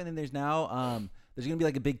art shop, and then there's now There's gonna be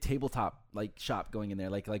like a big tabletop like shop going in there,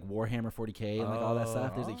 like Warhammer 40K and like all that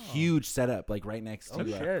stuff. There's a huge setup like right next to. Oh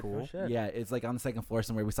shit! cool. Oh, shit. Yeah, it's like on the second floor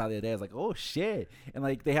somewhere. We saw the other day. I was like, oh shit! And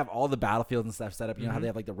like they have all the battlefields and stuff set up. You know how they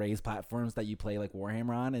have like the raised platforms that you play like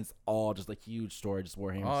Warhammer on. It's all just like huge storage, just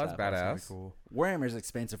Warhammer. Oh, that's stuff. badass. That's kinda cool. Warhammer's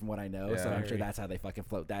expensive from what I know, so Yeah. I'm sure that's how they fucking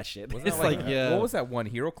float that shit. Wasn't It's that like yeah, what was that one?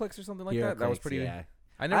 HeroClix or something like that? That was HeroClix, pretty. Yeah.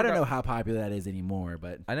 I I never don't got, know how popular that is anymore,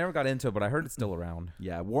 but I never got into it, but I heard it's still around.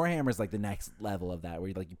 yeah, Warhammer's like the next level of that, where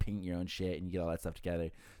you paint your own shit and you get all that stuff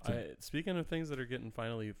together. So, Speaking of things that are getting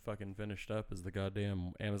finally fucking finished up, is the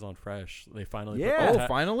goddamn Amazon Fresh. They finally Yeah. Oh,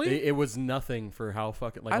 finally? It was nothing for how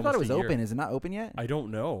fucking like I thought it was almost a year. open. Is it not open yet? I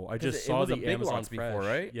don't know. I just it saw was a the Big Amazon Lots Fresh before,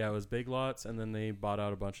 right? Yeah, it was Big Lots, and then they bought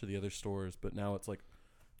out a bunch of the other stores. But now it's like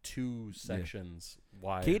 2 sections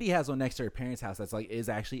wide. Katie has one next to her parents' house that's like is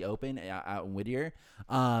actually open out in Whittier,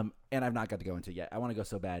 and I've not got to go into it yet. I want to go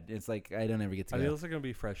so bad. It's like I don't ever get to I go. think it's gonna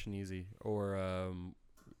be Fresh and Easy or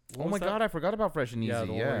Oh my god, I forgot about Fresh and Easy. yeah, Yeah,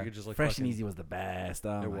 the one where you could just like Fresh and fucking- Easy was the best.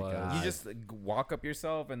 Oh It my was. god, you just walk up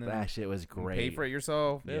yourself and then that shit was great. pay for it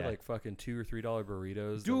yourself. They had Yeah. like fucking $2 or $3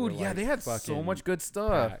 burritos. that were, Dude, yeah, like, they had so fucking much good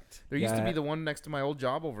stuff. packed. There used to be Yeah. the one next to my old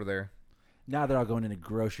job over there. Now they're all going into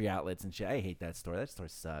grocery outlets and shit. I hate that store. That store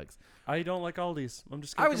sucks. I don't like Aldi's. I'm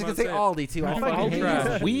just. I was just gonna say Aldi too. I Fucking fucking hate trash.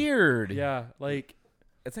 that. Weird. Yeah, like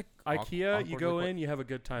It's like IKEA. You awkwardly go quick. in, you have a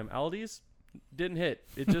good time. Aldi's didn't hit.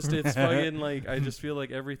 It's fucking like I just feel like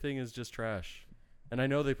everything is just trash. And I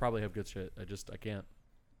know they probably have good shit. I can't.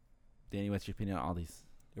 Danny, what's your opinion on Aldi's?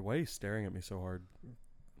 Why are you staring at me so hard?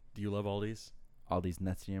 Do you love Aldi's? Aldi's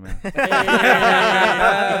nuts in your mouth.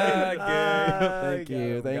 Thank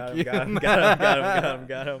you, thank you. Got him.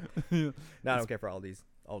 No, I don't care for Aldi's.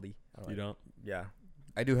 Aldi. I You like don't? Yeah.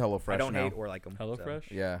 I do HelloFresh I don't now. hate or like them.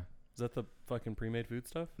 HelloFresh? Yeah. Is that the fucking pre-made food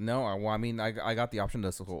stuff? No, I mean, I got the option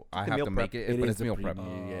to, so I The have meal to prep. make it, It but is it's the meal prep.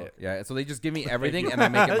 pre-meal, yeah. Yeah, so they just give me everything and I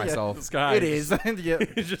make it myself. This guy. It is. Yeah.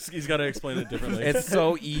 He's got to explain it differently. It's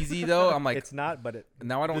so easy though. I'm like, It's not, but it.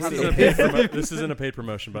 now I don't this, have isn't a to. paid this isn't a paid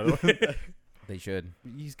promotion, by the way. They should.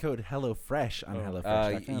 Use code HelloFresh on Oh.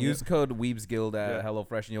 HelloFresh. Use code WeebsGuild at Yeah.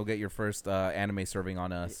 HelloFresh and you'll get your first anime serving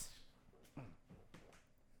on us.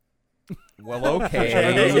 Well, Are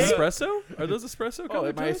okay. those espresso? Are those espresso? Oh,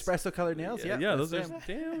 colored my toast? espresso colored nails. Yeah, Yeah, those that's are. them.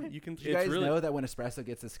 Damn, you can. Did you it's guys really. know that when espresso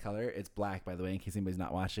gets this color, it's black, by the way, in case anybody's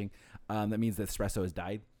not watching. That means that espresso has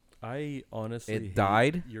died. I honestly It hate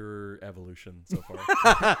died? your evolution so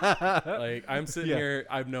far. Like I'm sitting Yeah. here,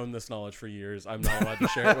 I've known this knowledge for years. I'm not allowed to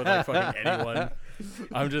share it with like fucking anyone.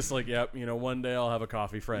 I'm just like, yep, one day I'll have a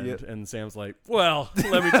coffee friend, Yep. and Sam's like, well,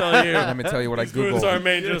 let me tell you, Let me tell you what I these foods googled. are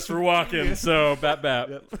made just for walking. So bap bap.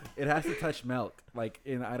 It has to touch milk, like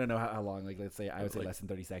in I don't know how long. Like let's say I would say Like- less than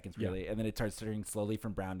 30 seconds, Yeah. really, and then it starts turning slowly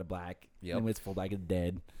from brown to black. Yep. And when it's full black, it's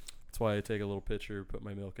dead. That's why I take a little pitcher, put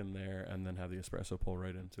my milk in there, and then have the espresso pull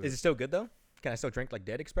right into Is it. it still good though? Can I still drink like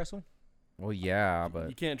dead espresso? Well, yeah, You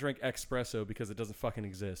but can't drink espresso because it doesn't fucking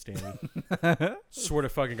exist, Danny. Swear to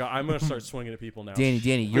fucking God, I'm gonna start swinging at people now. Danny,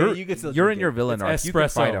 you can still you're drink in your it. villain arc. It's You can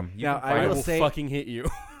espresso. fight him. You Now, can I fight I will him. will say- fucking hit you.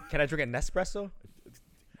 Can I drink a Nespresso?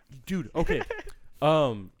 Dude, okay.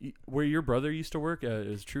 Where your brother used to work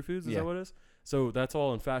is True Foods, is Yeah. that what it is? So that's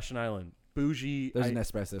all in Fashion Island. Bougie. There's an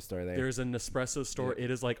espresso store there. There's an Nespresso store. Yeah.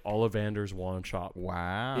 It is like Ollivander's wine shop.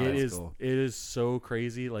 Wow. It that's is. cool. It is so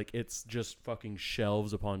crazy. Like it's just fucking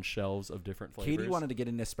shelves upon shelves of different flavors. Katie wanted to get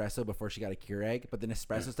an Nespresso before she got a Keurig, but the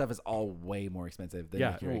Nespresso stuff is all way more expensive than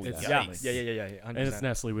Yeah, the Keurig it's- stuff. yeah. Like- Yeah. 100%. and it's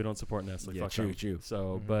Nestle. We don't support Nestle. Yeah, Fuck true, them. true.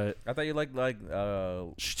 So, Mhm. but I thought you liked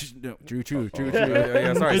No, true.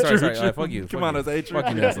 yeah, sorry. Fuck you. Come fuck on, you. Jose. Fuck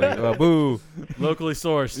you, Nestle. Boo. locally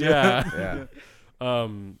sourced. Yeah. Yeah.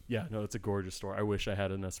 Yeah, no, it's a gorgeous store. I wish I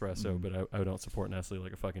had an espresso, but I don't support Nestle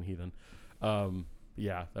like a fucking heathen.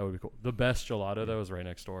 Yeah, that would be cool. The best gelato though is right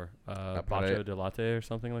next door. probably- Bacio de latte or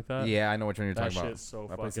something like that. Yeah, I know which one you're that talking about. shit's so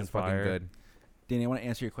That place fucking is fucking fire. good. Danny, I want to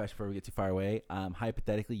answer your question before we get too far away.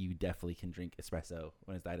 Hypothetically, you definitely can drink espresso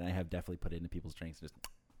when it's died, and I have definitely put it into people's drinks.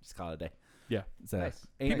 Just call it a day. Yeah. So Nice.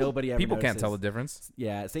 ain't Nice. nobody ever. People can't tell the notices. difference.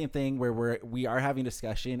 Yeah, same thing where we are having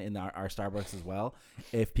discussion in our Starbucks as well.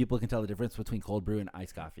 If people can tell the difference between cold brew and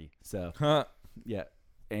iced coffee, so Huh. yeah,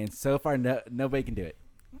 and so far nobody can do it.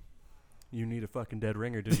 You need a fucking dead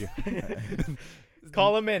ringer, do you?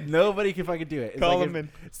 Call him in. Nobody can fucking do it. It's Call like him in.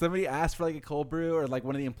 if somebody asks for like a cold brew or like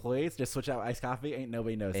one of the employees just switch out iced coffee. Ain't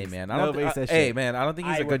nobody knows. Hey this. man, I nobody don't. says hey shit. man, I don't think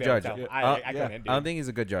he's a I good wouldn't be able judge. to tell. I I couldn't do I don't it. think he's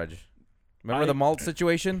a good judge. Remember the malt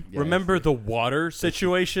situation? Yes. Remember the water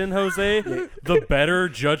situation, Jose? The better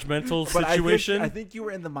judgmental But situation? I think you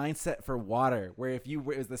were in the mindset for water, where if it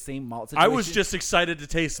was the same malt I situation. was just excited to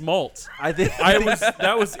taste malt. I think.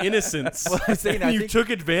 That was innocence. Well, I'm saying, I you think took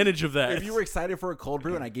advantage of that. if you were excited for a cold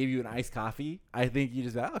brew and I gave you an iced coffee, I think you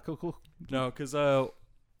just cool. No, because the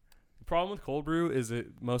problem with cold brew is it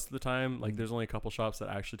most of the time, like, there's only a couple shops that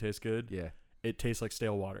actually taste good. Yeah. It tastes like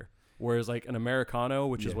stale water. Whereas, like, an Americano,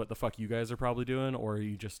 which is Yeah. what the fuck you guys are probably doing, or are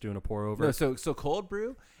you just doing a pour over? No, so cold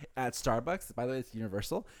brew at Starbucks, by the way, it's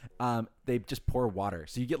universal. They just pour water.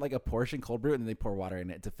 So you get like a portion cold brew and then they pour water in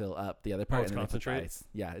it to fill up the other part. it's and then they put concentrate? ice.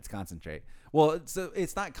 Yeah, it's concentrate. Well, so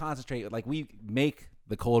it's not concentrate. Like we make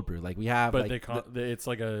the cold brew. Like we have but like it's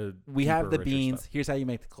like a we have deeper, the richer beans. stuff. Here's how you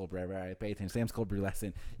make the cold brew. All right, pay attention. Sam's cold brew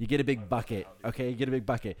lesson. You get a big bucket. Okay, you get a big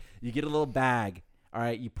bucket. You get a little bag. All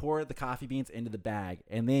right, you pour the coffee beans into the bag,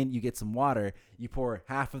 and then you get some water. You pour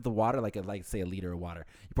half of the water, like say a liter of water.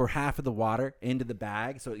 You pour half of the water into the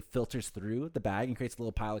bag, so it filters through the bag and creates a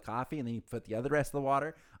little pile of coffee. And then you put the other rest of the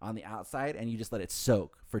water on the outside, and you just let it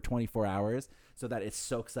soak for 24 hours, so that it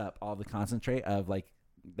soaks up all the concentrate of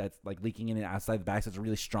that's like leaking in and outside the bag. So it's a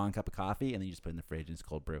really strong cup of coffee, and then you just put it in the fridge and it's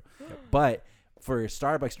cold brew. But for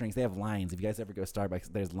Starbucks drinks, they have lines. If you guys ever go to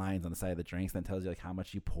Starbucks, there's lines on the side of the drinks that tells you like how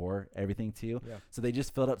much you pour everything to. Yeah. So they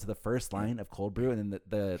just filled up to the first line of cold brew, and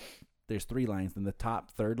then there's 3 lines. Then the top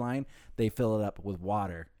third line, they fill it up with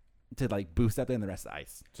water to like boost up, and the rest is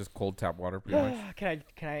ice. Just cold tap water, pretty much. Can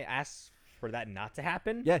I ask for that not to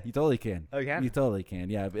happen? Yeah, you totally can. Oh, yeah? You totally can.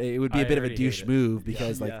 Yeah, it would be a I bit of a already douche hate it. move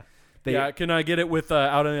because like Yeah. Yeah, can I get it with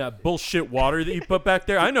out of that bullshit water that you put back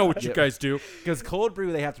there? I know what you Yep. guys do. because cold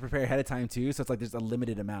brew they have to prepare ahead of time too, so it's like there's a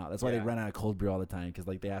limited amount. That's why they Yeah. run out of cold brew all the time because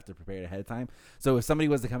like they have to prepare it ahead of time. So if somebody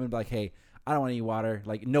was to come and be like, "Hey, I don't want any water,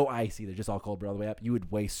 like no ice either, just all cold brew all the way up," you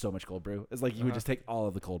would waste so much cold brew. It's like you would just take all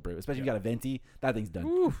of the cold brew, especially if you got a venti. That thing's done.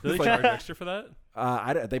 Do they It's charge extra for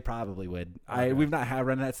that? They probably would. Okay. We've not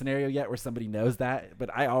run that scenario yet where somebody knows that, but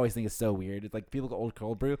I always think it's so weird. It's like people go old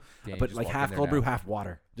cold brew, Yeah, you but just like walk in half there cold now. brew, half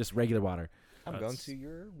water, just regular water. I'm going That's- to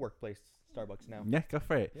your workplace Starbucks now. Yeah, go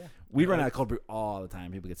for it. Yeah. We run out of cold brew all the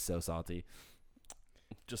time. People get so salty.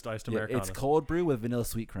 Just iced Yeah, Americano. it's cold brew with vanilla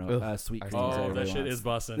sweet cream. Sweet I cream. see. is what Oh, that everybody shit wants. is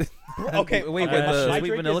bussin'. Okay, Wait, with the my sweet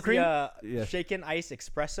drink vanilla is cream? The, Yeah. shaken ice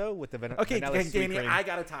espresso with the Okay, vanilla sweet Danny, cream. I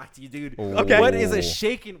gotta talk to you, dude. Oh. Okay. What is a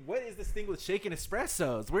shaken? What is this thing with shaken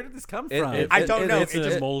espressos? Where did this come from? I don't know. It's It an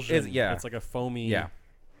just- emulsion. yeah. It's like a foamy Yeah.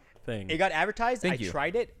 thing. It got advertised. Thank I you.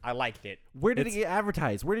 tried it. I liked it. Where did it get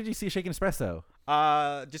advertised? Where did you see shaken espresso?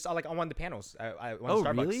 Just like on one of the panels. One Oh, of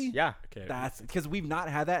Starbucks. really? Yeah. Okay. That's because we've not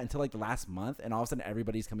had that until like the last month, and all of a sudden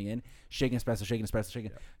everybody's coming in shaking espresso, shaking espresso,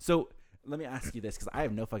 shaking. So let me ask you this, because I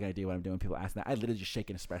have no fucking idea what I'm doing. People ask that. I literally just shake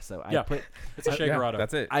an espresso. Yeah. I put It's a shakerado.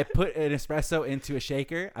 That's it. I put an espresso into a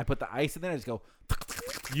shaker. I put the ice in there. I just go.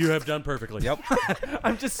 You have done perfectly. Yep.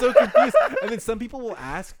 I'm just so confused. And then some people will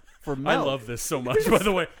ask for I milk. love this so much, by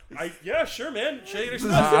the way. Yeah, sure, man. Shake it.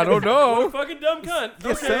 I don't know. What a fucking dumb cunt.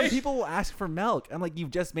 Yeah, some Okay. people will ask for milk. I'm like,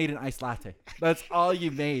 you've just made an iced latte. That's all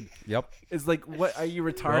you made. Yep. It's like, what are you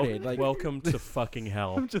retarded? like, welcome to fucking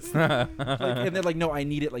hell. I'm just like, and they're like, no, I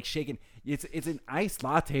need it like shaken. It's an iced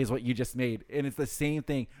latte is what you just made, and it's the same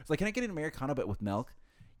thing. It's like, can I get an Americano but with milk?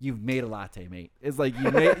 You've made a latte, mate. It's like you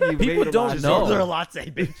made. People don't know. Order a latte,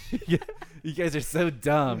 bitch. Yeah, you guys are so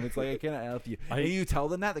dumb. It's like, I cannot help you. I- And you tell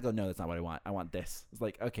them that, they go, no, that's not what I want. I want this. It's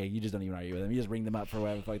like, okay, you just don't even argue with them. You just ring them up for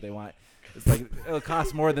whatever the fuck they want. It's like, it'll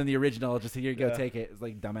cost more than the original. Just here you go, Yeah. take it. It's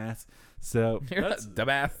like, dumbass. So You're That's-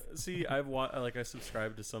 dumbass. See, I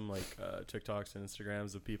subscribe to some like TikToks and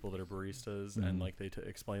Instagrams of people that are baristas and like they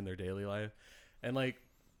explain their daily life. And like,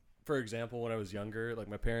 for example, when I was younger, like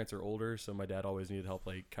my parents are older, so my dad always needed help,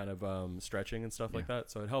 like kind of stretching and stuff like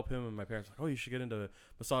that. So I'd help him, and my parents were like, "Oh, you should get into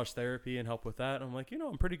massage therapy and help with that." And I'm like,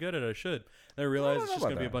 I'm pretty good at it. I should. And I realized it's just about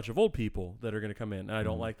gonna be a that. bunch of old people that are gonna come in, and I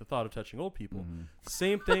don't like the thought of touching old people.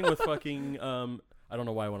 Same thing with fucking. I don't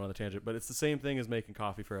know why I went on the tangent, but it's the same thing as making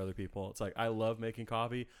coffee for other people. It's like, I love making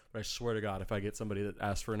coffee, but I swear to God, if I get somebody that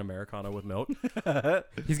asks for an Americano with milk,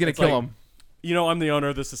 He's gonna It's kill like- him. I'm the owner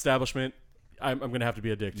of this establishment. I'm going to have to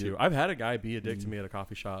be a dick too. I've had a guy be a dick to me at a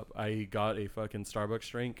coffee shop. I got a fucking Starbucks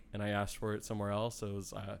drink and I asked for it somewhere else. So it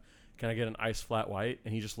was, can I get an iced flat white?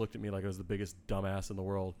 And he just looked at me like I was the biggest dumbass in the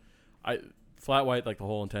world. Flat white, like the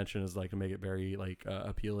whole intention is like to make it very like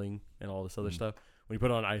appealing and all this other stuff. When you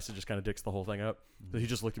put it on ice, it just kind of dicks the whole thing up. So he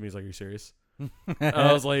just looked at me. He's like, "Are you serious?" And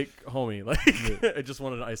I was like, "Homie, like, I just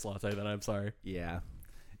wanted an iced latte. Then I'm sorry." yeah.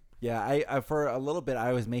 Yeah, I for a little bit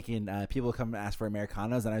I was making people come and ask for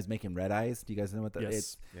Americanos, and I was making red eyes. Do you guys know what that Yes.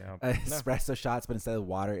 is? Yeah. Espresso shots, but instead of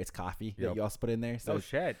water, it's coffee that Yep. you also put in there. So Oh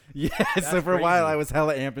shit. yeah, so for a while I was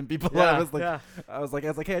hella amping people. Yeah, I was like,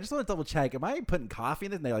 hey, I just want to double check. Am I putting coffee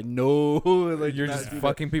in this? And they're like, no. Like, You're not just do that.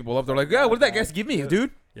 fucking people up. They're like, yeah, what did that guy give me,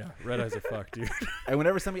 dude? Yeah, red eyes are fucked, dude. And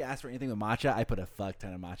whenever somebody asks for anything with matcha, I put a fuck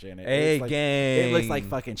ton of matcha in it. Hey, It's like, gang. it looks like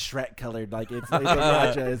fucking Shrek colored. Like it's like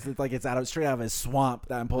matcha. It's like it's straight out of a swamp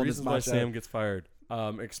that I'm pulling this Reasons why matcha. Sam gets fired.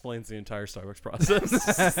 Explains the entire Starbucks process.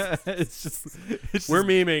 it's just We're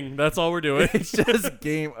memeing. That's all we're doing. it's just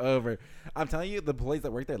game over. I'm telling you, the employees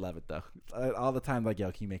that work there love it though. All the time, like, yo,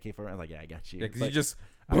 can you make it for me? I'm like, yeah, I got you. Yeah, because Like, you just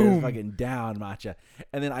I was boom. fucking down matcha.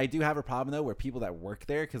 And then I do have a problem though, where people that work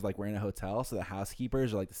there, because like we're in a hotel, so the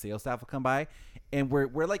housekeepers or like the sales staff will come by, and we're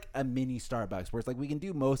like a mini Starbucks, where it's like we can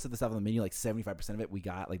do most of the stuff on the menu, like 75% of it we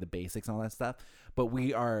got, like the basics and all that stuff. But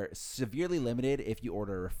we are severely limited if you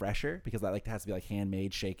order a refresher, because that like has to be like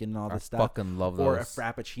handmade, shaken, and all I this stuff. fucking love those. Or a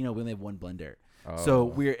frappuccino, we only have one blender. Oh. So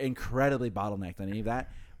we're incredibly bottlenecked on any of that.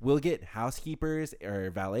 We'll get housekeepers or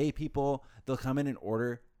valet people. They'll come in and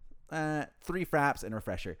order 3 fraps and a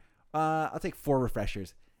refresher. I'll take 4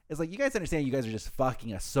 refreshers. It's like, you guys understand you guys are just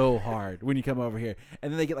fucking us so hard when you come over here.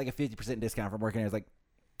 And then they get like a 50% discount from working here. It's like,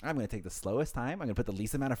 I'm going to take the slowest time. I'm going to put the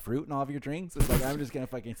least amount of fruit in all of your drinks. It's like, I'm just going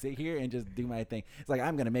to fucking sit here and just do my thing. It's like,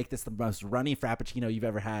 I'm going to make this the most runny frappuccino you've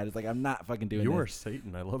ever had. It's like, I'm not fucking doing You are this.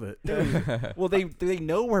 Satan. I love it. Well, they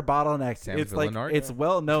know we're bottlenecked. Sam It's like, Villeneuve? it's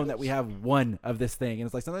well known that we have one of this thing. And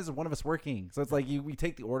it's like, sometimes there's one of us working. So it's like, we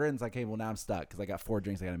take the order and it's like, hey, well, now I'm stuck because I got 4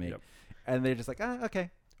 drinks I got to make. Yep. And they're just like, okay.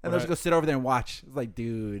 And When they'll just I- go sit over there and watch. It's like,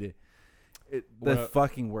 dude, When the I-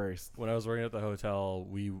 fucking worst. When I was working at the hotel,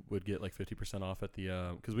 we would get like 50% off at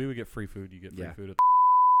the because we would get free food. You get free Yeah. food at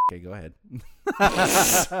Okay, go ahead.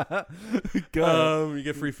 you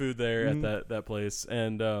get free food there at that place,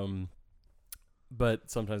 and but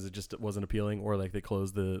sometimes it just wasn't appealing, or like they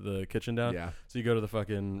closed the kitchen down. Yeah. So you go to the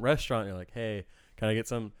fucking restaurant, and you're like, hey, can I get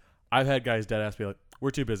some? I've had guys dead ass be like,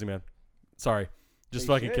 we're too busy, man. Sorry, just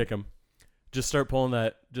They fucking should. kick them. Just start pulling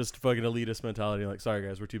that just fucking elitist mentality. Like, sorry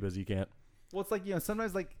guys, we're too busy. You can't. Well, it's like,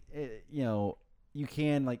 sometimes like, you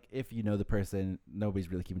can, like, if you know the person,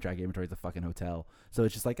 nobody's really keeping track of inventory. It's a fucking hotel. So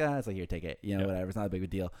it's just like, it's like, here, take it. Yeah. Whatever. It's not a big of a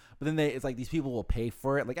deal. But then it's like, these people will pay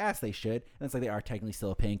for it. Like, they should. And it's like, they are technically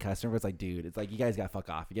still a paying customer. But it's like, dude, it's like, you guys got to fuck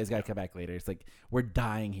off. You guys got to come back later. It's like, we're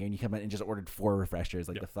dying here. And you come in and just ordered 4 refreshers.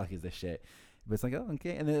 Like, Yeah. the fuck is this shit? But it's like, oh,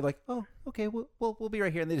 okay. And then they're like, oh, okay, we'll be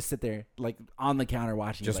right here. And they just sit there, like, on the counter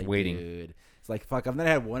watching. Just like, waiting. Dude. It's like, fuck. And then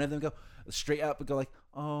I had one of them go straight up and go like,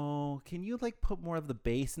 oh, can you like put more of the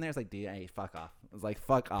base in there? It's like, dude, hey, fuck off. It's like,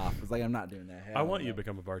 fuck off. It's like, I'm not doing that. I Hell want you no. to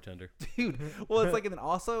become a bartender. Dude. Well, it's like, and then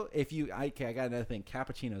also, if you, I got another thing.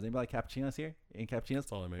 Cappuccinos. Anybody like cappuccinos here? In cappuccinos?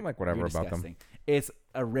 That's all I make. I'm like, whatever You're about them. disgusting. It's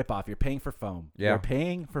a ripoff. You're paying for foam. Yeah. You're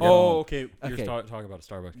paying for Oh, foam. okay. You're Okay. talking about a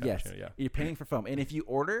Starbucks cappuccino. Yes. Yeah. You're paying for foam. And if you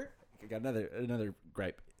order, I got another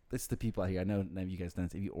gripe. This is the people out here. I know none of you guys done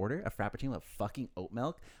this. If you order a frappuccino with fucking oat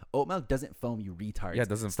milk doesn't foam, you retards. Yeah, it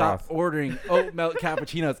doesn't Stop froth. ordering oat milk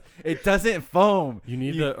cappuccinos. It doesn't foam. You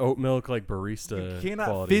need the oat milk like barista. You cannot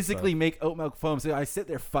quality physically stuff. make oat milk foam. So I sit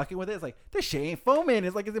there fucking with it. It's like, this shit ain't foaming.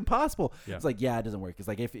 It's like, it's impossible. Yeah. It's like, yeah, it doesn't work. It's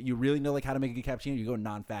like, if you really know like how to make a good cappuccino, you go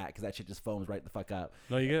non-fat because that shit just foams right the fuck up.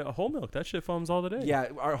 No, you get a whole milk. That shit foams all the day. Yeah,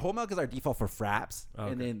 our whole milk is our default for fraps.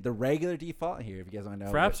 Okay. And then the regular default, here, if you guys want to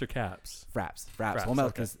know. Fraps or caps? Fraps. Fraps, Whole milk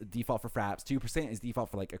okay. is default for fraps. 2% is default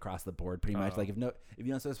for like across the board, pretty much. Oh. Like if you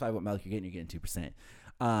don't specify what milk you're getting 2%.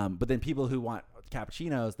 But then people who want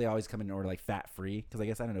cappuccinos, they always come in and order like fat free because I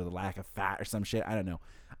guess I don't know the lack of fat or some shit. I don't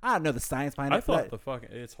know the science behind it. I thought but the fucking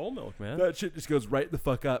it's whole milk, man. that shit just goes right the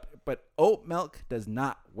fuck up. But oat milk does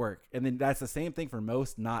not work, and then that's the same thing for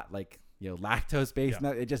most not like lactose based Yeah.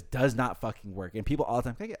 milk. It just does not fucking work. And people all the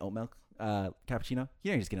time, can I get oat milk cappuccino?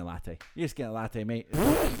 You're just getting a latte. You're just getting a latte, mate.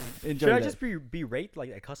 Enjoy Should I that. just berate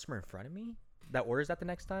like a customer in front of me that orders that the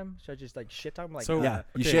next time? Should I just like shit talk him like? So- Yeah,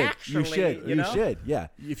 you Okay. should. Actually, You should. you know? should. Yeah.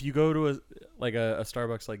 If you go to a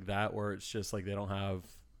Starbucks like that where it's just like they don't have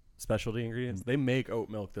specialty ingredients, they make oat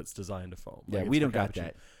milk that's designed to foam. Yeah, Like, we it's don't for got cappuccino.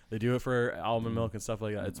 that. They do it for almond milk and stuff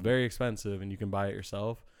like that. It's very expensive and you can buy it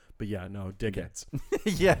yourself. But yeah, no, dickheads.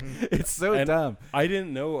 Yeah, it's so And dumb. I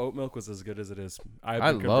didn't know oat milk was as good as it is. I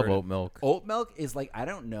I've been love converted. oat milk. Oat milk is like, I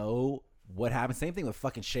don't know what happens. Same thing with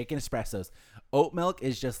fucking shaken espressos. Oat milk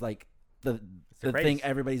is just like the a thing craze.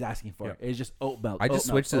 everybody's asking for. Yeah. It's just oat milk. I just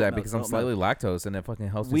oat milk, switched to oat that milk, because I'm oat slightly milk. lactose, and it fucking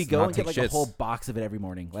helps We me go not and get take like shits. a whole box of it every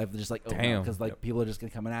morning, like just like oat milk, because like Yep. people are just gonna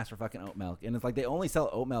come and ask for fucking oat milk, and it's like they only sell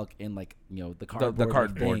oat milk in like the cardboard the like,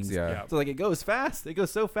 cardboards, things. yeah. Yeah. So like it goes fast, it goes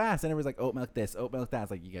so fast, and everybody's like oat milk this, oat milk that.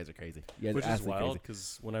 It's like you guys are crazy. You guys Which are is absolutely wild crazy.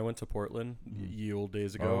 because when I went to Portland Mhm. ye old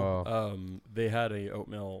days ago, they had a oat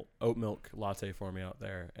milk latte for me out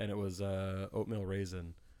there, and it was oatmeal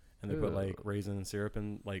raisin, and they put like raisin and syrup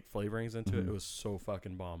and like flavorings into it. Mhm. It was so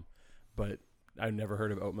fucking bomb, but I've never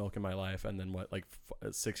heard of oat milk in my life. And then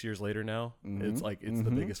 6 years later now, it's Mhm. like it's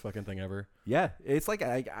the Mhm. biggest fucking thing ever. Yeah, it's like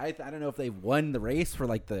I don't know if they won the race for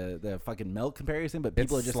like the fucking milk comparison, but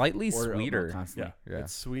people It's are just slightly order oat milk sweeter. constantly. Yeah, Yeah.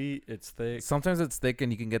 it's sweet, it's thick. Sometimes it's thick,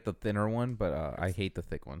 and you can get the thinner one, but I hate the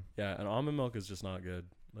thick one. Yeah, and almond milk is just not good.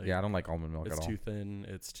 Like, Yeah, I don't like almond milk it's at all. too thin.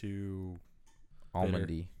 It's too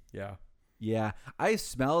Almondy. yeah. Yeah, I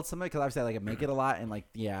smelled some of it because obviously I like make it a lot, and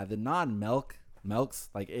like the non-milks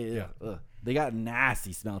like they got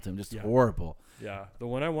nasty smell to them, just Yeah. horrible. Yeah, the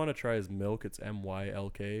one I want to try is milk. It's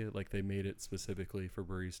MYLK. Like they made it specifically for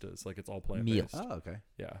baristas. Like it's all plant based. Oh, okay.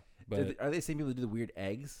 Yeah, but Are they the same people that do the weird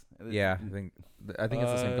eggs? Yeah, I think it's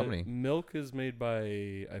the same company. Milk is made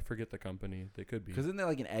by I forget the company. They could be. Because isn't there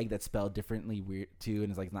like an egg that's spelled differently weird too, and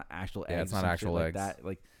it's like not actual eggs? Yeah, it's or not some shit actual like eggs. that.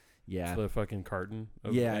 Like, yeah, the fucking carton.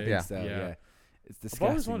 Of yeah, I eggs. think Yeah. so. Yeah. Yeah, it's I've disgusting.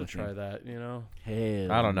 always wanted to looking. try that. You know,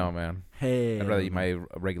 Hell, I don't know, man. Hell, I'd rather eat my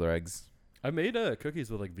regular eggs. I made cookies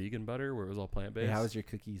with like vegan butter where it was all plant Hey, based. how was your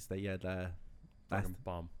cookies that you had last? fucking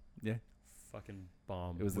bomb? Yeah. Fucking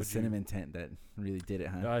bomb. It was the Would you- cinnamon tent that really did it,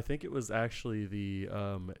 huh? No, I think it was actually the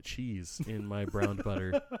cheese in my browned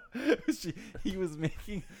butter. he was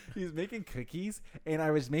making cookies, and I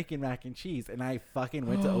was making mac and cheese, and I fucking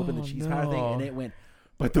went to open the Oh, cheese powder thing, and no. it went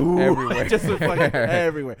Everywhere. It just went fucking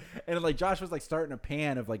everywhere. And like Josh was like starting a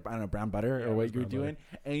pan of like I don't know brown butter Yeah, or it what was you were brown doing,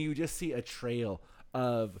 and you just see a trail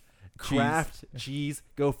of Cheese. Kraft cheese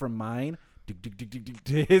go from mine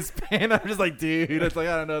to his pan. I'm just like, dude, it's like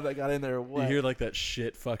I don't know if that got in there or what. You hear like that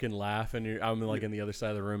shit fucking laugh, and I'm like in the other side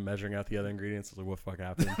of the room measuring out the other ingredients. It's like, what the fuck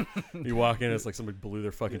happened? You walk in, it's like somebody blew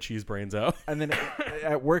their fucking cheese brains out. And then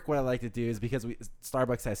at work, what I like to do is because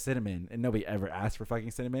Starbucks has cinnamon, and nobody ever asks for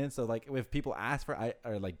fucking cinnamon. So like, if people ask for it,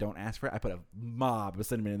 or like don't ask for it, I put a mob of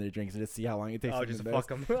cinnamon in their drinks and just see how long it takes. Oh, them just to fuck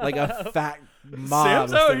toast. them. Like a fat mob.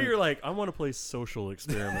 Sam's of out cinnamon. here like, I want to play social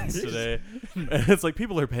experiments today. And it's like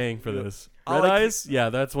people are paying for this. I'll Red like- eyes? Yeah,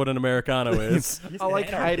 that's what an Americano is. I'll like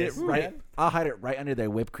hide it anarchist, right. man. I'll hide it right under their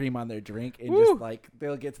whipped cream on their drink, and Woo. just like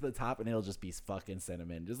they'll get to the top, and it'll just be fucking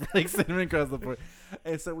cinnamon, just like cinnamon across the board.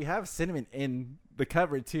 And so we have cinnamon in the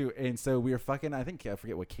cupboard too, and so we were fucking. I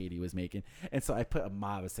forget what Katie was making, and so I put a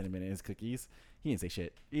mob of cinnamon in his cookies. He didn't say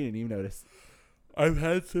shit. He didn't even notice. I've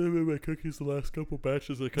had cinnamon in my cookies the last couple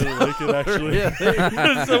batches. I kind of like it actually.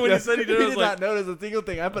 Really? So when you said he did it, I was did like, not notice a single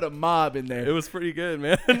thing. I put a mob in there. it was pretty good,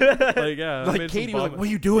 man. Like, yeah. I like made some Katie was like, bomb- "What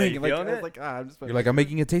are you doing?" you And, like, I feeling was it? like, I'm just. You're like, I'm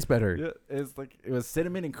making it taste better. Yeah, it's like it was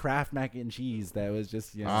cinnamon and Kraft mac and cheese. That was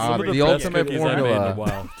just Ah, Some of the best ultimate cookies I've made in a formula.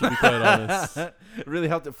 while, to be quite honest. it really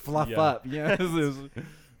helped it fluff Yeah. up. Yeah,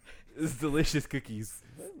 it's delicious cookies.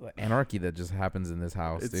 Anarchy that just happens in this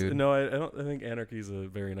house, It's, dude. no, I think anarchy is a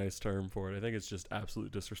very nice term for it. I think it's just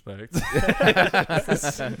absolute disrespect.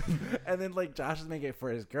 And then like Josh was making it for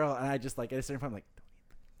his girl, and I just like at a certain point I'm like,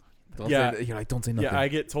 Don't Yeah. say, you're like, don't say nothing. Yeah, I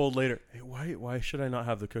get told later, hey, why should I not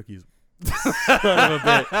have the cookies? Son of a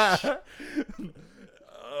bitch.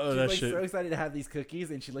 Oh, she's that like shit. so excited to have these cookies,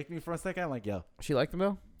 and she licked me for a second. I'm like, yo, She liked them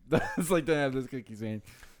though. it's like don't have those cookies, man.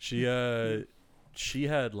 She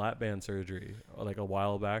had lap band surgery like a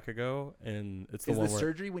while back ago, and it's the Is one the where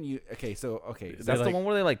surgery when you so They That's like- the one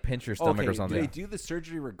where they like pinch your stomach okay, or do something. they do the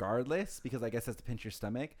surgery regardless? Because I guess that's to pinch your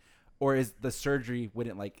stomach. Or is the surgery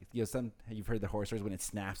wouldn't like you've heard the horror stories when it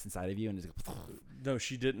snaps inside of you and it's no,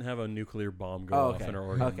 she didn't have a nuclear bomb go off okay in her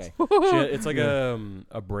organs. okay It's like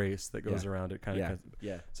a brace that goes Yeah. around it, kind of.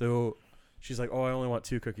 yeah yeah So she's like, "Oh, I only want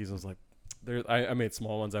 2 cookies." I was like, I made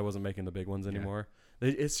small ones. I wasn't making the big ones Yeah. anymore.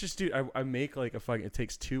 It's just, dude, I make like a fucking. It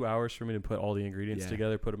takes 2 hours for me to put all the ingredients Yeah.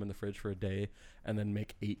 together, put them in the fridge for a day, and then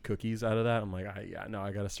make 8 cookies out of that. I'm like,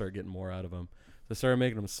 I got to start getting more out of them. So I started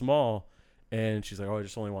making them small, and she's like, "Oh, I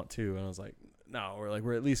just only want 2," and I was like, "No,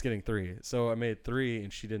 we're at least getting 3." So I made 3,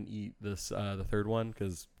 and she didn't eat this the third one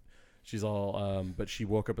because she's all. But she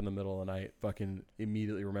woke up in the middle of the night, fucking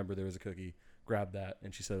immediately remembered there was a cookie, grabbed that,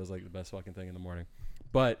 and she said it was like the best fucking thing in the morning.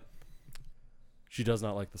 But she does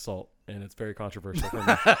not like the salt, and it's very controversial for me.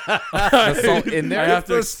 The salt in there? I have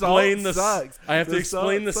to The salt explain the. sucks. I have to The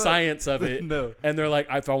explain salt the sucks. science of it. No. And they're like,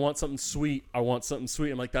 if I want something sweet, I want something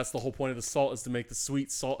sweet. I'm like, that's the whole point of the salt is to make the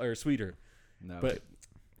sweet salt or sweeter. No. But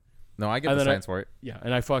No, I get And the then science for it. Yeah,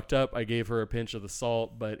 and I fucked up. I gave her a pinch of the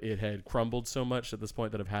salt, but it had crumbled so much at this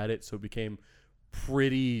point that I've had it, so it became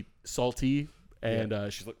pretty salty. And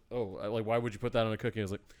she's like, "Oh, like why would you put that on a cookie?" I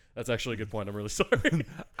was like, "That's actually a good point. I'm really sorry."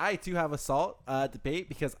 I too have a salt debate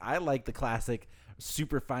because I like the classic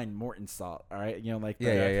super fine Morton salt. All right, you know, like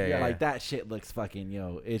Yeah. like that shit looks fucking, you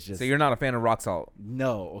know, it's just So you're not a fan of rock salt?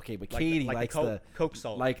 no, okay, but Like Katie the likes Coke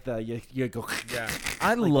salt. like the you go. yeah.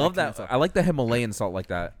 I Like love that kind that. of salt. I like the Himalayan salt like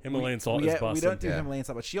that. Himalayan salt we, is we busted. don't do Yeah. Himalayan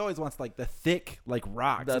salt, but she always wants like the thick like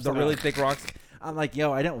rocks. or The something. really thick rocks. I'm like,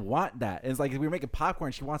 yo, I don't want that. And it's like we were making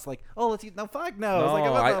popcorn. She wants like, oh, let's eat. No, fuck no. No, It's like,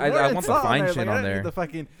 want the I Morton want the salt fine there. shit Like, I on don't need there. The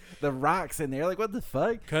fucking the rocks in there. Like, what the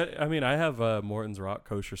fuck? I mean, I have Morton's Rock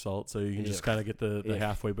kosher salt, so you can just Ew. kind of get the Ew.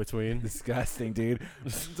 halfway between. Disgusting, dude.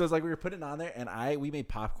 So it's like we were putting it on there, and we made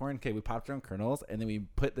popcorn. Okay, we popped our own kernels, and then we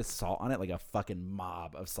put this salt on it, like a fucking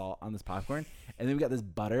mob of salt on this popcorn. And then we got this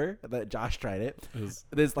butter that Josh tried it. It was-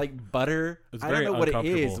 This like butter. It's I don't very know what it is.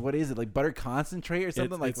 uncomfortable. What is it? Like butter concentrate or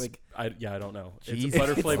something? I don't know. It's Jesus a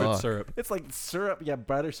butter flavored fuck. syrup. It's like syrup, yeah,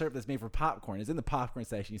 butter syrup that's made for popcorn. It's in the popcorn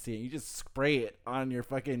section. You see it. You just spray it on your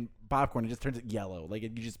fucking popcorn. It just turns it yellow. Like you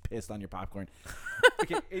just pissed on your popcorn.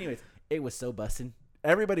 Okay, anyways, it was so busting.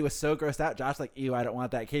 Everybody was so grossed out. Josh like, ew, I don't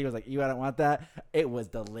want that. Katie was like, ew, I don't want that. It was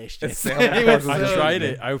delicious. It was I so tried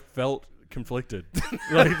good. it. I felt conflicted.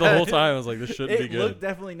 Like the whole time, I was like, "This shouldn't be It good." looked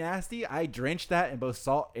definitely nasty. I drenched that in both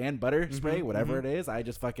salt and butter spray, whatever it is. I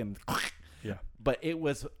just fucking. Yeah. But it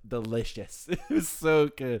was delicious. It was so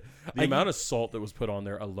good. The amount of salt that was put on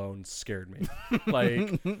there alone scared me.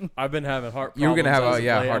 Like I've been having heart problems. You were gonna have as a- of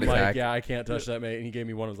yeah, late. heart I'm like, attack. yeah, I can't touch that, mate. And he gave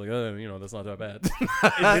me one. I was like, oh, you know, that's not that bad.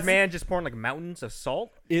 Is the man just pouring like mountains of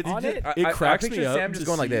salt on it? It cracks I me picture up Sam to just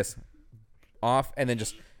going like see- this, off, and then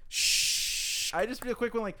just shh. I just real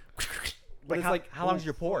quick went like. But Like it's how long's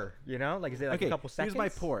your pour? You know, like is it like okay, a couple seconds? here's my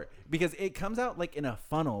pour because it comes out like in a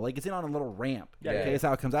funnel, like it's in on a little ramp. Yeah. Okay, that's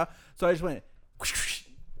how it comes out. So I just went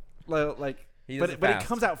like, He but does it it fast.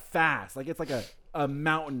 comes out fast. Like it's like a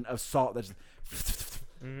mountain of salt that's just.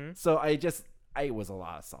 Mhm. So it was a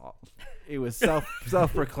lot of salt. It was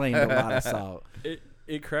self-proclaimed a lot of salt.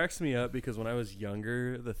 It cracks me up because when I was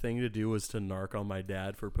younger, the thing to do was to narc on my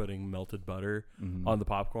dad for putting melted butter on the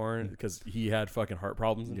popcorn because he had fucking heart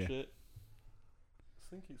problems and Yeah. shit. This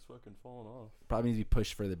thing keeps fucking falling off. Probably needs to be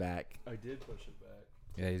pushed further back. I did push it back.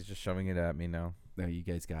 Yeah, he's just shoving it at me now. No, you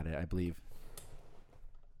guys got it. I believe.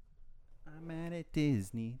 I'm at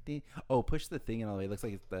Disney. Oh, push the thing in all the way. It looks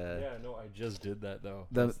like it's the Yeah, no, I just did that though.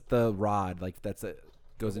 the rod. Like that's it.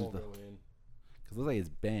 Goes It into won't the. go in. Cause it looks like it's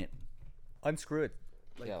bent. Unscrew it.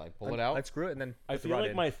 Yeah, like pull it out. Unscrew it and then I put the feel rod like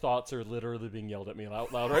in. my thoughts are literally being yelled at me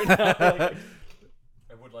out loud right now. Like,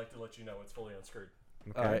 I would like to let you know it's fully unscrewed.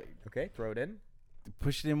 Okay. All right. Okay. Throw it in.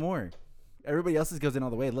 Push it in more. Everybody else's goes in all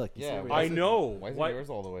the way. Look. You see Yeah, everybody I else's? know. Why isn't Why- yours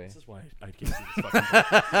all the way? This is why I can't see this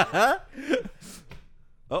fucking.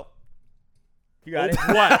 Oh. You got it.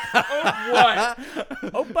 What? What?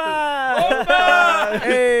 Opa! It looked like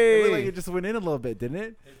Hey, it just went in a little bit, didn't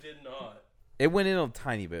it? It did not. it went in a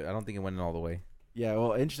tiny bit. I don't think it went in all the way. Yeah.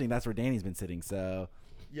 Well, interesting. That's where Danny's been sitting. So.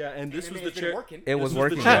 Yeah, and this And was then the it's been chair. working. It was This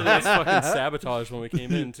working. The chair yeah. that's fucking sabotaged when we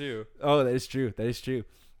came in too. Oh, that is true. That is true.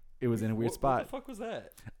 It was in a weird What spot. the fuck was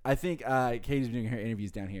that? I think Katie's doing her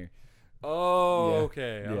interviews down here. Oh, Yeah.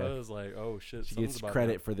 okay. Yeah. I was like, oh shit. She something's gets about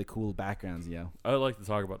credit that. for the cool backgrounds, yo. I would like to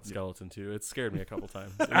talk about the skeleton too. It scared me a couple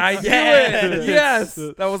times. I knew Yes! it. Yes,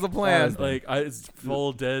 that was the plan. Like it's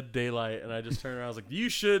full dead daylight, and I just turned around. I was like, "You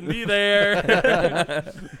shouldn't be there."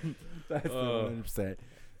 That's Oh. 100%.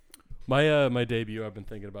 My debut. I've been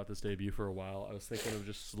thinking about this debut for a while. I was thinking of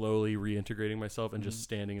just slowly reintegrating myself and just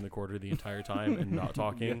standing in the corner the entire time and not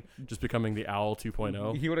talking, just becoming the owl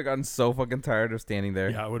 2.0. He would have gotten so fucking tired of standing there.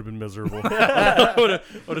 Yeah, I would have been miserable. I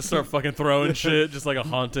would have started fucking throwing shit, just like a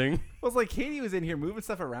haunting. Well, it's like Katie was in here moving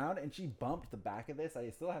stuff around, and she bumped the back of this. I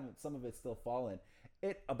still haven't. Some of it's still fallen.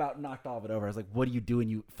 It about knocked all of it over. I was like, "What are you doing,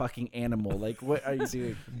 you fucking animal? Like, what are you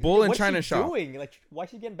doing?" Bull in What's China she shop. doing? Like, why is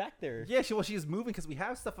she getting back there? Yeah, she was moving because we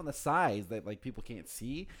have stuff on the sides that like people can't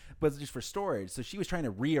see, but it's just for storage. So she was trying to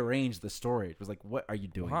rearrange the storage. It was like, "What are you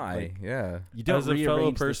doing? Why? Like, Yeah. you don't As a fellow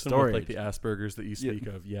rearrange the person storage." with like the Asperger's that you Yeah. speak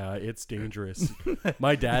of, yeah, it's dangerous.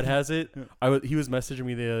 My dad has it. He was messaging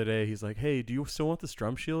me the other day. He's like, "Hey, do you still want this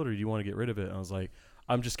drum shield, or do you want to get rid of it?" And I was like,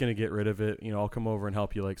 "I'm just gonna get rid of it. You know, I'll come over and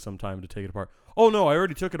help you like sometime to take it apart." Oh no, I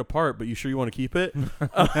already took it apart. But you sure you want to keep it?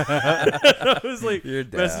 I was like, Your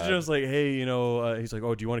messaging. dad. I was like, "Hey, you know," he's like,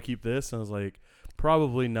 "Oh, do you want to keep this?" And I was like,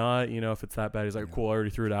 "Probably not. You know, if it's that bad." He's like, "Cool, I already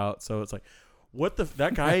threw it out." So it's like, what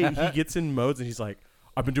that guy? He gets in modes and he's like,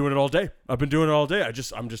 "I've been doing it all day. I've been doing it all day.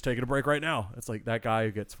 I'm just taking a break right now." It's like that guy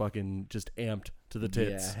who gets fucking just amped to the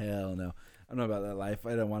tits. Yeah, hell no. I don't know about that life.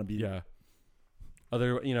 I don't want to be. Yeah.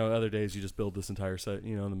 Other days you just build this entire set,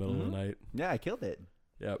 in the middle of the night. Yeah, I killed it.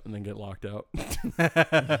 Yep, and then get locked out.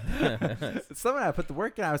 Someone I put the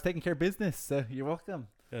work in. I was taking care of business, so you're welcome.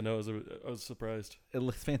 Yeah, no, I was surprised. It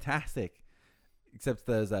looks fantastic. Except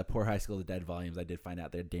those poor High School of the Dead volumes, I did find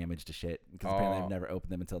out they're damaged to shit because apparently I've never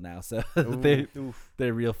opened them until now. So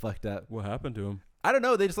they're real fucked up. What happened to him? I don't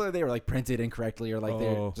know. They just look like they were like printed incorrectly or like they're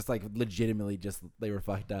Oh. just like legitimately just they were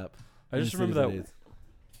fucked up. I just And it remember is that.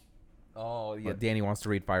 Oh yeah, Danny wants to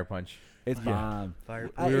read Fire Punch. It's Yeah. bomb.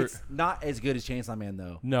 Fire. It's not as good as Chainsaw Man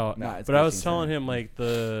though. No, No, it's but I good was Chainsaw telling Man. him like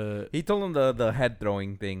the He told him the head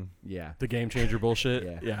throwing thing. Yeah. game changer bullshit.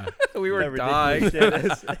 Yeah. Yeah. We were That dying.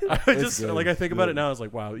 ridiculous shit. I It's just good. like I think about it now. I was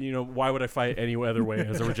like, wow, why would I fight any other way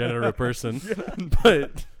as a regenerative person?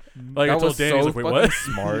 But like I That told was Danny, I was so like, wait, fucking what?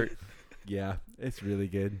 smart. Yeah. It's really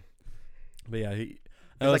good. But yeah, I It's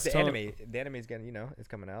like was the telling- anime. The anime's getting, it's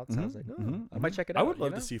coming out. So I was like, Mhm, I might check it out. I would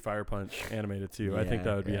love to see Fire Punch animated too. I think Yeah,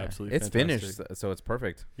 that would be yeah. absolutely It's fantastic. finished, so it's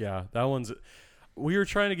perfect. Yeah, that one's. We were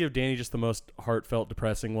trying to give Danny just the most heartfelt,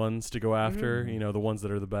 depressing ones to go after. The ones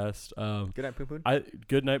that are the best. Good night, Poon Poon.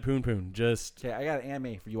 Good night, Poon Poon. Just Okay, I got an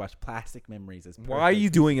anime for you. Watch Plastic Memories. It's Why are you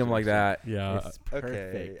perfect. doing him like that? yeah. It's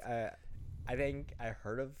perfect. Okay. I think I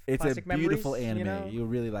heard of It's Plastic a beautiful Memories, anime. You'll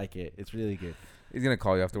really like it. It's really good. He's gonna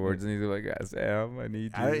call you afterwards, and he's like, "Yeah, Sam, I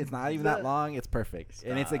need you." It's not even that long. It's perfect,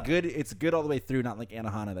 and it's good all the way through. Not like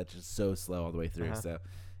Anohana, that's just so slow all the way through. Uh-huh. So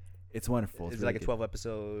it's wonderful. Is It's it like a really 12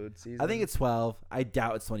 episode season? good. I think it's 12. I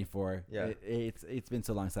doubt it's 24. Yeah. It's been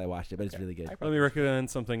so long since I watched it, but it's really good. Let me recommend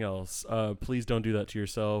something else. Please don't do that to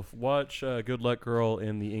yourself. Watch Good Luck Girl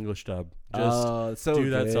in the English dub. Just so do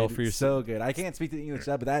that good. self for yourself. So good. I can't speak to the English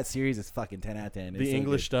dub, but that series is fucking 10 out of 10. It's the so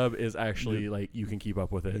English dub is actually like you can keep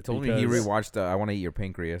up with it. He told me he because rewatched I Want to Eat Your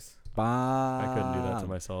Pancreas. good. Bomb. I couldn't do that to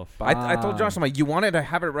myself. I told Josh, I'm like, "You wanted to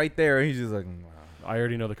have it right there," and he's just like, I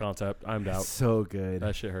already know the concept. I'm It's out. so good.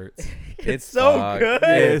 That shit hurts. "It's so fucked. good.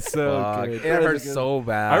 It's so fucked. good. It That is a hurts good- so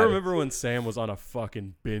bad." I remember when Sam was on a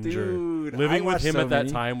fucking binger. Dude, I Living with watched him so at that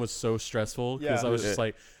many. time was so stressful because Yeah. I was just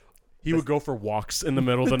like, he would go for walks in the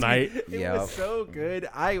middle of the night. It Yeah. was so good.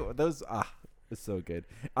 It's so good.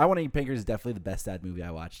 I Want to Eat Pancreas is definitely the best sad movie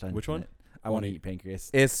I watched. Which one? I Want to Eat Pancreas.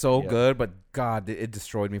 It's so Yeah. good, but God, it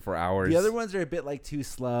destroyed me for hours. The other ones are a bit like too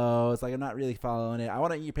slow. It's like I'm not really following it. I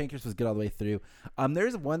Want to Eat Pancreas was good all the way through.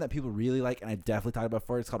 There's one that people really like, and I definitely talked about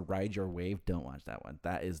before. It's called Ride Your Wave. Don't watch that one.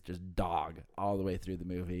 That is just dog all the way through the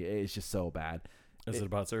movie. It's just so bad. Is it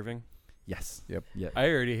about surfing? Yes. Yep. Yeah. I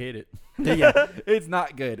already hate it. Yeah. It's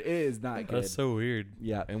not good. It is not good. That's so weird.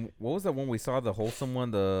 Yeah. And what was that one we saw? The wholesome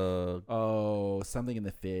one. The Oh, something in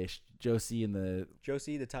the fish. Josie and the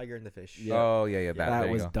Josie, the Tiger, and the Fish. Yeah. Oh yeah. that There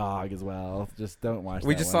you was go. dog as well. Just don't watch.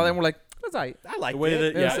 We that just one. saw that and we're like, that's right. I liked The way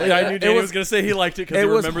it. that, It was- yeah, I knew it Danny was- was going to say he liked it because It he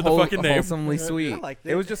was remembered the fucking name. wholesomely sweet. I liked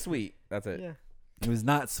It it. was just sweet. That's it. Yeah. It was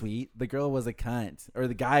not sweet. The girl was a cunt, or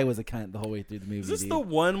the guy was a cunt the whole way through the movie. Is this dude. the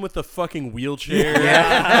one with the fucking wheelchair?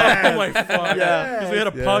 Yeah. Oh my fuck. Yeah. Because we had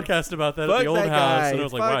a Yeah. podcast about that at Fuck the old that house, guy. and I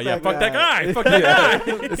was like, Fuck wow, yeah, that fuck that guy. guy. Fuck that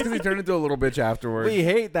guy. It's because he turned into a little bitch afterwards. We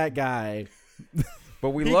hate that guy.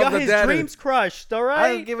 But we He love got the his dad. dreams crushed, all I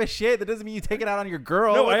don't right? give a shit. That doesn't mean you take it out on your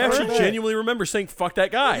girl. No, What I the actually fuck? genuinely remember saying, fuck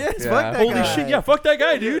that guy. Yes, Yeah. fuck that Holy guy. shit, yeah, fuck that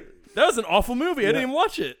guy, dude. That was an awful movie. I Yeah. didn't even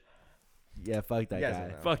watch it. Yeah, fuck that Yes, guy. I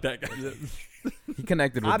know. Fuck that guy. He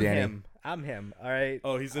connected with I'm Danny. him. I'm him, all right?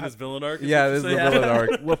 Oh, he's in his villain arc? is Yeah, what this is you're the saying? villain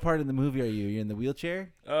arc. What part of the movie are you? You're in the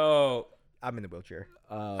wheelchair? Oh, I'm in the wheelchair.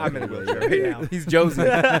 Oh, I'm in the okay, wheelchair yeah. right now. He's Josie.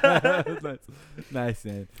 nice. Nice,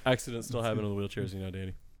 man. accidents still happen in the wheelchairs,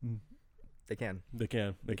 Danny. They can. They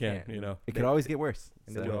can, They can. It could always get worse.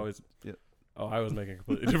 And so- they You will. always. Yeah. Oh, I was making a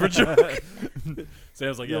completely different joke.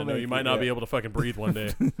 Sam's like, yeah, You'll no, make you it, might not yeah. be able to fucking breathe one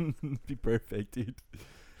day. Be perfect, dude.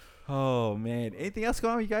 Oh man. Anything else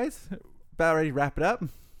going on, you guys? About ready to wrap it up?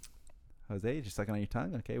 Jose, you're just sucking on your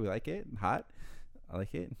tongue. Okay, we like it. Hot. I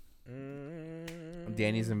like it.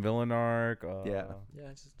 Danny's in villain arc. Yeah. Yeah,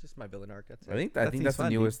 it's just my villain arc. That's it. I think seems that's the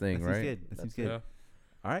fun, dude. newest thing, That right? seems good. That seems good. Yeah.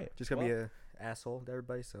 All right. just gonna be a asshole to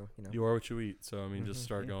everybody, so You are what you eat. So, I mean, just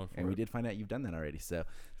start Yeah. going for And we it. did find out you've done that already, so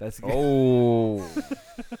that's good. Oh.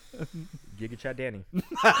 Giga Chat Danny.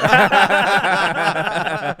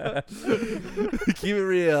 Keep it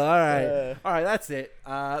real. All right. All right, that's it.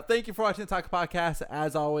 Thank you for watching the Talk Podcast.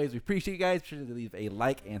 As always, we appreciate you guys. Be sure to leave a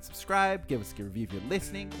like and subscribe. Give us a good review if you're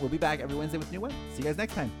listening. We'll be back every Wednesday with a new one. See you guys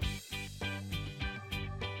next time.